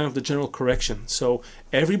 we're in the time of the general correction, so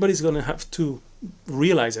everybody's going to have to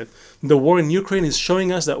realize it. The war in Ukraine is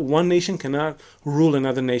showing us that one nation cannot rule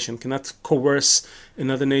another nation, cannot coerce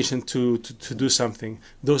another nation to do something.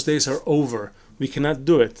 Those days are over. We cannot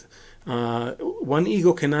do it. One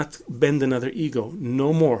ego cannot bend another ego.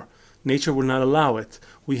 No more. Nature will not allow it.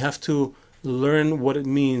 We have to learn what it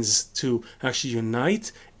means to actually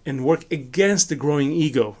unite and work against the growing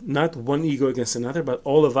ego. Not one ego against another, but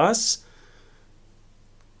all of us,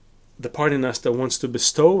 the part in us that wants to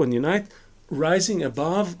bestow and unite, rising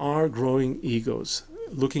above our growing egos,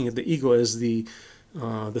 looking at the ego as the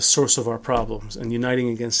source of our problems and uniting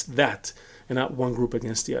against that, and not one group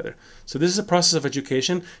against the other. So this is a process of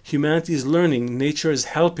education. Humanity is learning. Nature is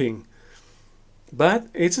helping. But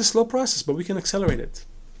it's a slow process, but we can accelerate it.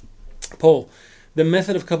 Paul, the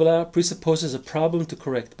method of Kabbalah presupposes a problem to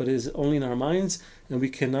correct, but it is only in our minds, and we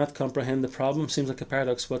cannot comprehend the problem. Seems like a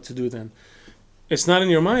paradox. What to do then? It's not in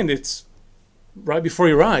your mind. It's right before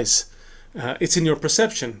your eyes. It's in your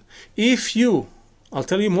perception. I'll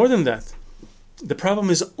tell you more than that. The problem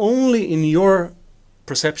is only in your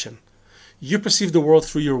perception. You perceive the world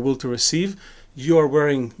through your will to receive. You are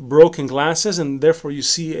wearing broken glasses, and therefore you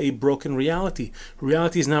see a broken reality.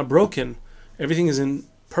 Reality is not broken. Everything is in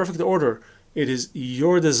perfect order. It is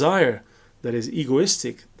your desire that is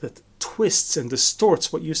egoistic, that twists and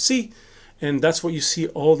distorts what you see. And that's what you see,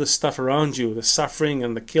 all the stuff around you, the suffering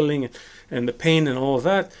and the killing and the pain and all of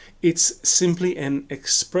that. It's simply an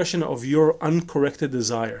expression of your uncorrected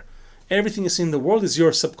desire. Everything you see in the world is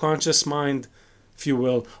your subconscious mind if you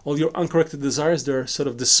will. All your uncorrected desires, they're sort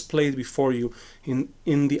of displayed before you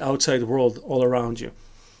in the outside world all around you.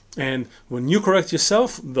 And when you correct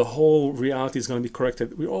yourself, the whole reality is going to be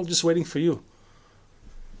corrected. We're all just waiting for you.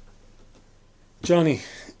 Johnny,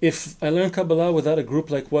 if I learn Kabbalah without a group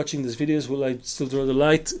like watching these videos, will I still draw the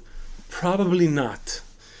light? Probably not.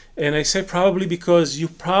 And I say probably because you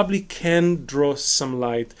probably can draw some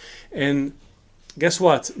light. And guess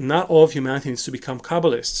what? Not all of humanity needs to become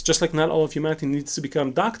Kabbalists. Just like not all of humanity needs to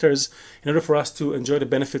become doctors in order for us to enjoy the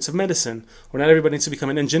benefits of medicine. Or not everybody needs to become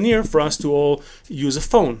an engineer for us to all use a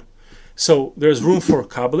phone. So there's room for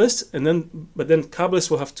Kabbalists, but then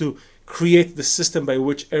Kabbalists will have to create the system by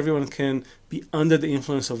which everyone can be under the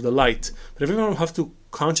influence of the light. But everyone will have to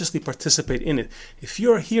consciously participate in it. If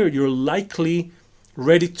you're here, you're likely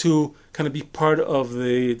ready to kind of be part of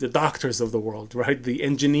the doctors of the world, right? The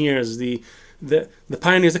engineers, the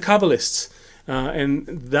pioneers, the Kabbalists. And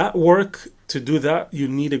that work, to do that, you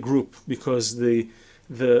need a group, because the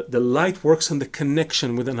light works on the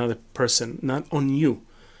connection with another person, not on you.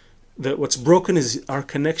 What's broken is our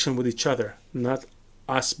connection with each other, not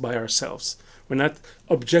us by ourselves. We're not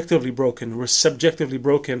objectively broken. We're subjectively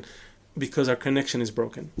broken because our connection is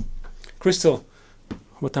broken. Crystal,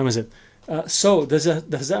 what time is it? So does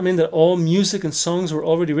that mean that all music and songs were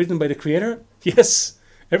already written by the Creator? Yes.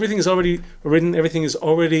 Everything is already written. Everything is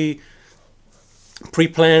already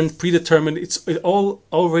pre-planned, predetermined. It all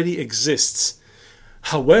already exists.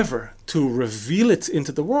 However, to reveal it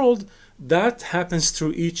into the world, that happens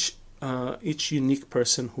through each unique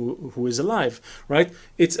person who is alive, right?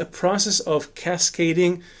 It's a process of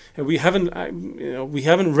cascading, and we haven't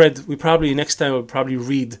read. We probably next time we'll probably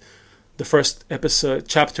read the first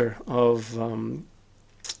chapter of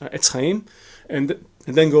Etz Chaim, and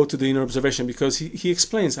then go to the inner observation, because he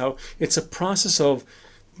explains how it's a process of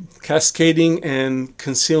cascading and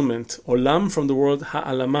concealment. Olam, from the word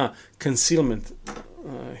ha'alama, concealment.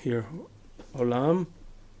 Here, olam,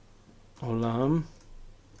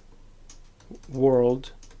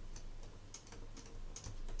 world,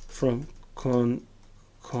 from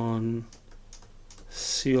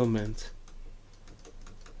concealment.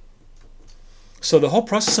 So the whole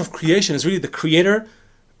process of creation is really the Creator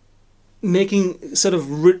making sort of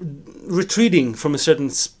retreating from a certain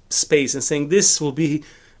space and saying, this will be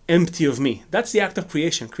empty of me. That's the act of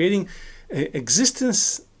creation, creating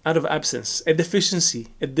existence out of absence, a deficiency,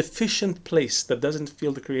 a deficient place that doesn't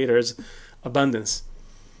feel the Creator's abundance.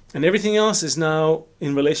 And everything else is now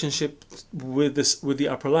in relationship with the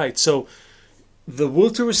upper light. So the will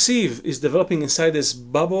to receive is developing inside this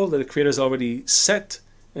bubble that the Creator has already set,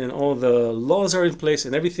 and all the laws are in place,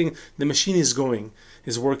 and everything, the machine is working.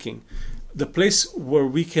 The place where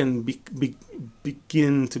we can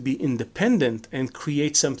begin to be independent and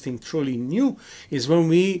create something truly new is when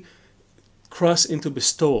we cross into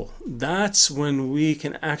bestowal. That's when we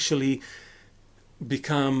can actually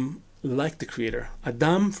become like the Creator.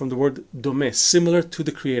 Adam, from the word domeh, similar to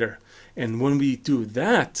the Creator. And when we do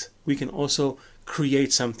that, we can also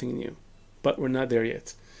create something new. But we're not there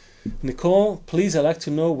yet. Nicole, please, I'd like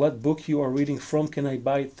to know what book you are reading from. Can I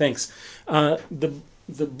buy it? Thanks.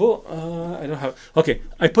 The book, I don't have. Okay,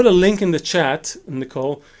 I put a link in the chat,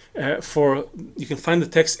 Nicole, you can find the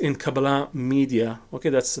text in Kabbalah Media. Okay,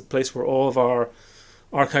 that's the place where all of our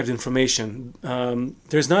archived information.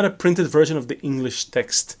 There's not a printed version of the English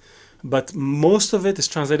text, but most of it is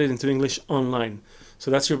translated into English online.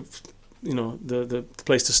 So that's the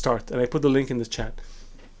place to start. And I put the link in the chat.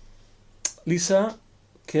 Lisa,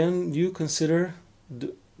 can you consider...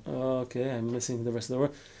 okay, I'm missing the rest of the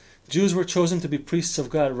word. Jews were chosen to be priests of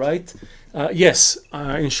God, right? Yes.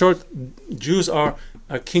 In short, Jews are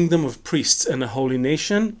a kingdom of priests and a holy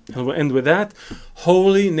nation. And we'll end with that.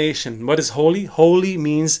 Holy nation. What is holy? Holy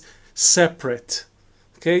means separate.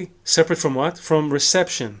 Okay? Separate from what? From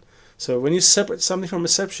reception. So when you separate something from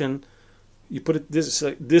reception, you put it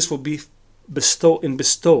this will be bestowal.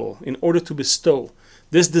 In order to bestow.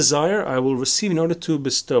 This desire I will receive in order to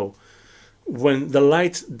bestow. When the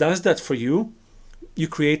light does that for you, you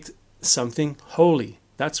create something holy.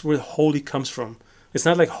 That's where holy comes from. It's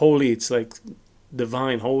not like holy, it's like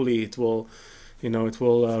divine, holy. It will,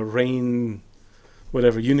 rain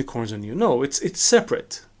whatever unicorns on you. No, it's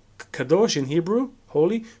separate. Kadosh in Hebrew,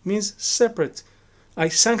 holy, means separate. I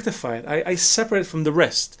sanctify it. I separate it from the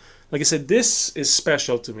rest. Like I said, this is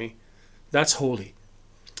special to me. That's holy.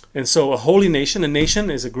 And so a holy nation, a nation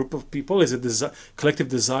is a group of people, is a collective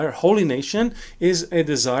desire. Holy nation is a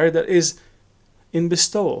desire that is in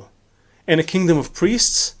bestowal. And a kingdom of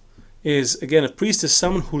priests is, again, a priest is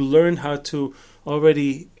someone who learned how to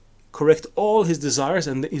already correct all his desires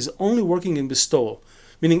and is only working in bestowal.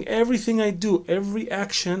 meaning everything I do, every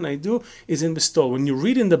action I do is in bestowal. When you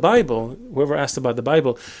read in the Bible, whoever asked about the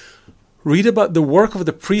Bible, read about the work of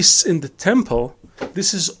the priests in the temple.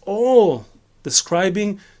 This is all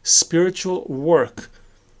describing spiritual work,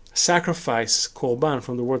 sacrifice, korban,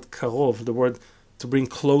 from the word karov, the word to bring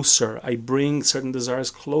closer. I bring certain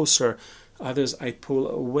desires closer, others I pull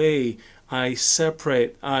away, I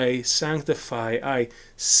separate, I sanctify, I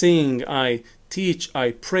sing, I teach,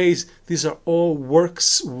 I praise. These are all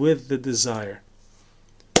works with the desire.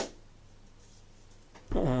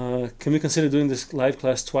 Can we consider doing this live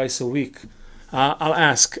class twice a week? I'll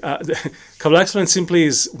ask. Kabbalah Explained simply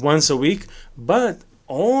is once a week, but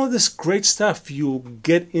all this great stuff, you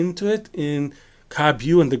get into it in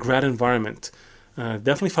KabU and the grad environment.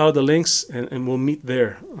 Definitely follow the links and we'll meet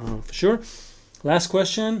there for sure. Last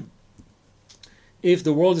question. If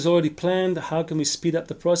the world is already planned, how can we speed up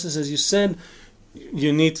the process? As you said,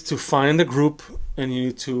 you need to find a group and you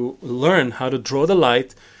need to learn how to draw the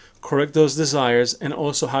light, correct those desires, and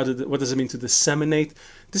also what does it mean to disseminate.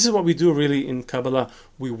 This is what we do really in Kabbalah.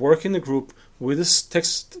 We work in a group with this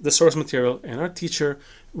text, the source material, and our teacher.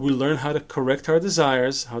 We learn how to correct our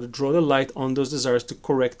desires, how to draw the light on those desires, to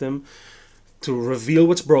correct them, to reveal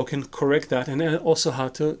what's broken, correct that, and then also how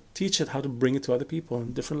to teach it, how to bring it to other people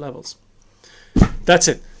on different levels. That's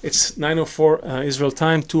it. It's 9:04 Israel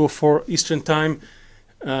time, 2:04 Eastern time.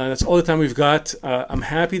 That's all the time we've got. I'm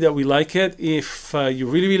happy that we like it. If you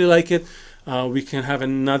really, really like it, we can have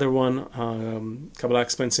another one, Kabbalah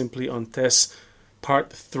Explained Simply on Tess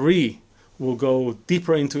Part 3. We'll go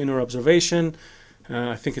deeper into inner observation.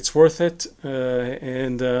 I think it's worth it.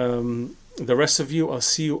 And the rest of you, I'll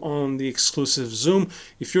see you on the exclusive Zoom.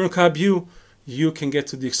 If you're in KabU, you can get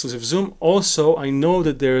to the exclusive Zoom. Also, I know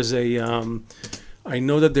that there's a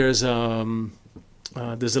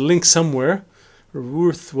link somewhere.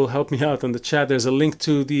 Ruth will help me out on the chat. There's a link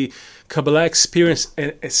to the Kabbalah Experience,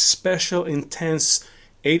 a special, intense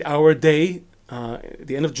 8-hour day at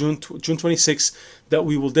the end of June 26th, that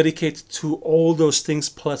we will dedicate to all those things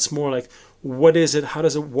plus more, like what is it, how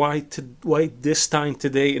does it, why this time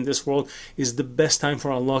today in this world is the best time for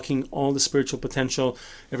unlocking all the spiritual potential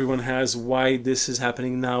everyone has, why this is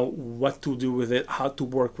happening now, what to do with it, how to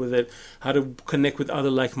work with it, how to connect with other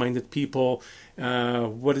like-minded people,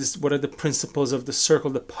 what are the principles of the circle,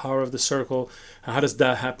 the power of the circle, how does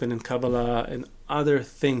that happen in Kabbalah, and other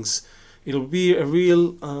things. It'll be a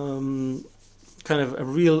real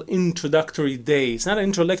real introductory day. It's not an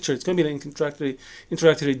intro lecture. It's going to be an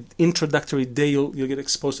introductory day. You'll get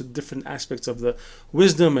exposed to different aspects of the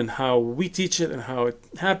wisdom and how we teach it and how it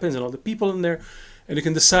happens and all the people in there. And you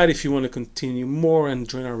can decide if you want to continue more and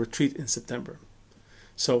join our retreat in September.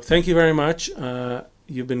 So thank you very much.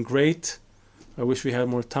 You've been great. I wish we had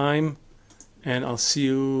more time. And I'll see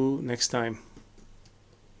you next time.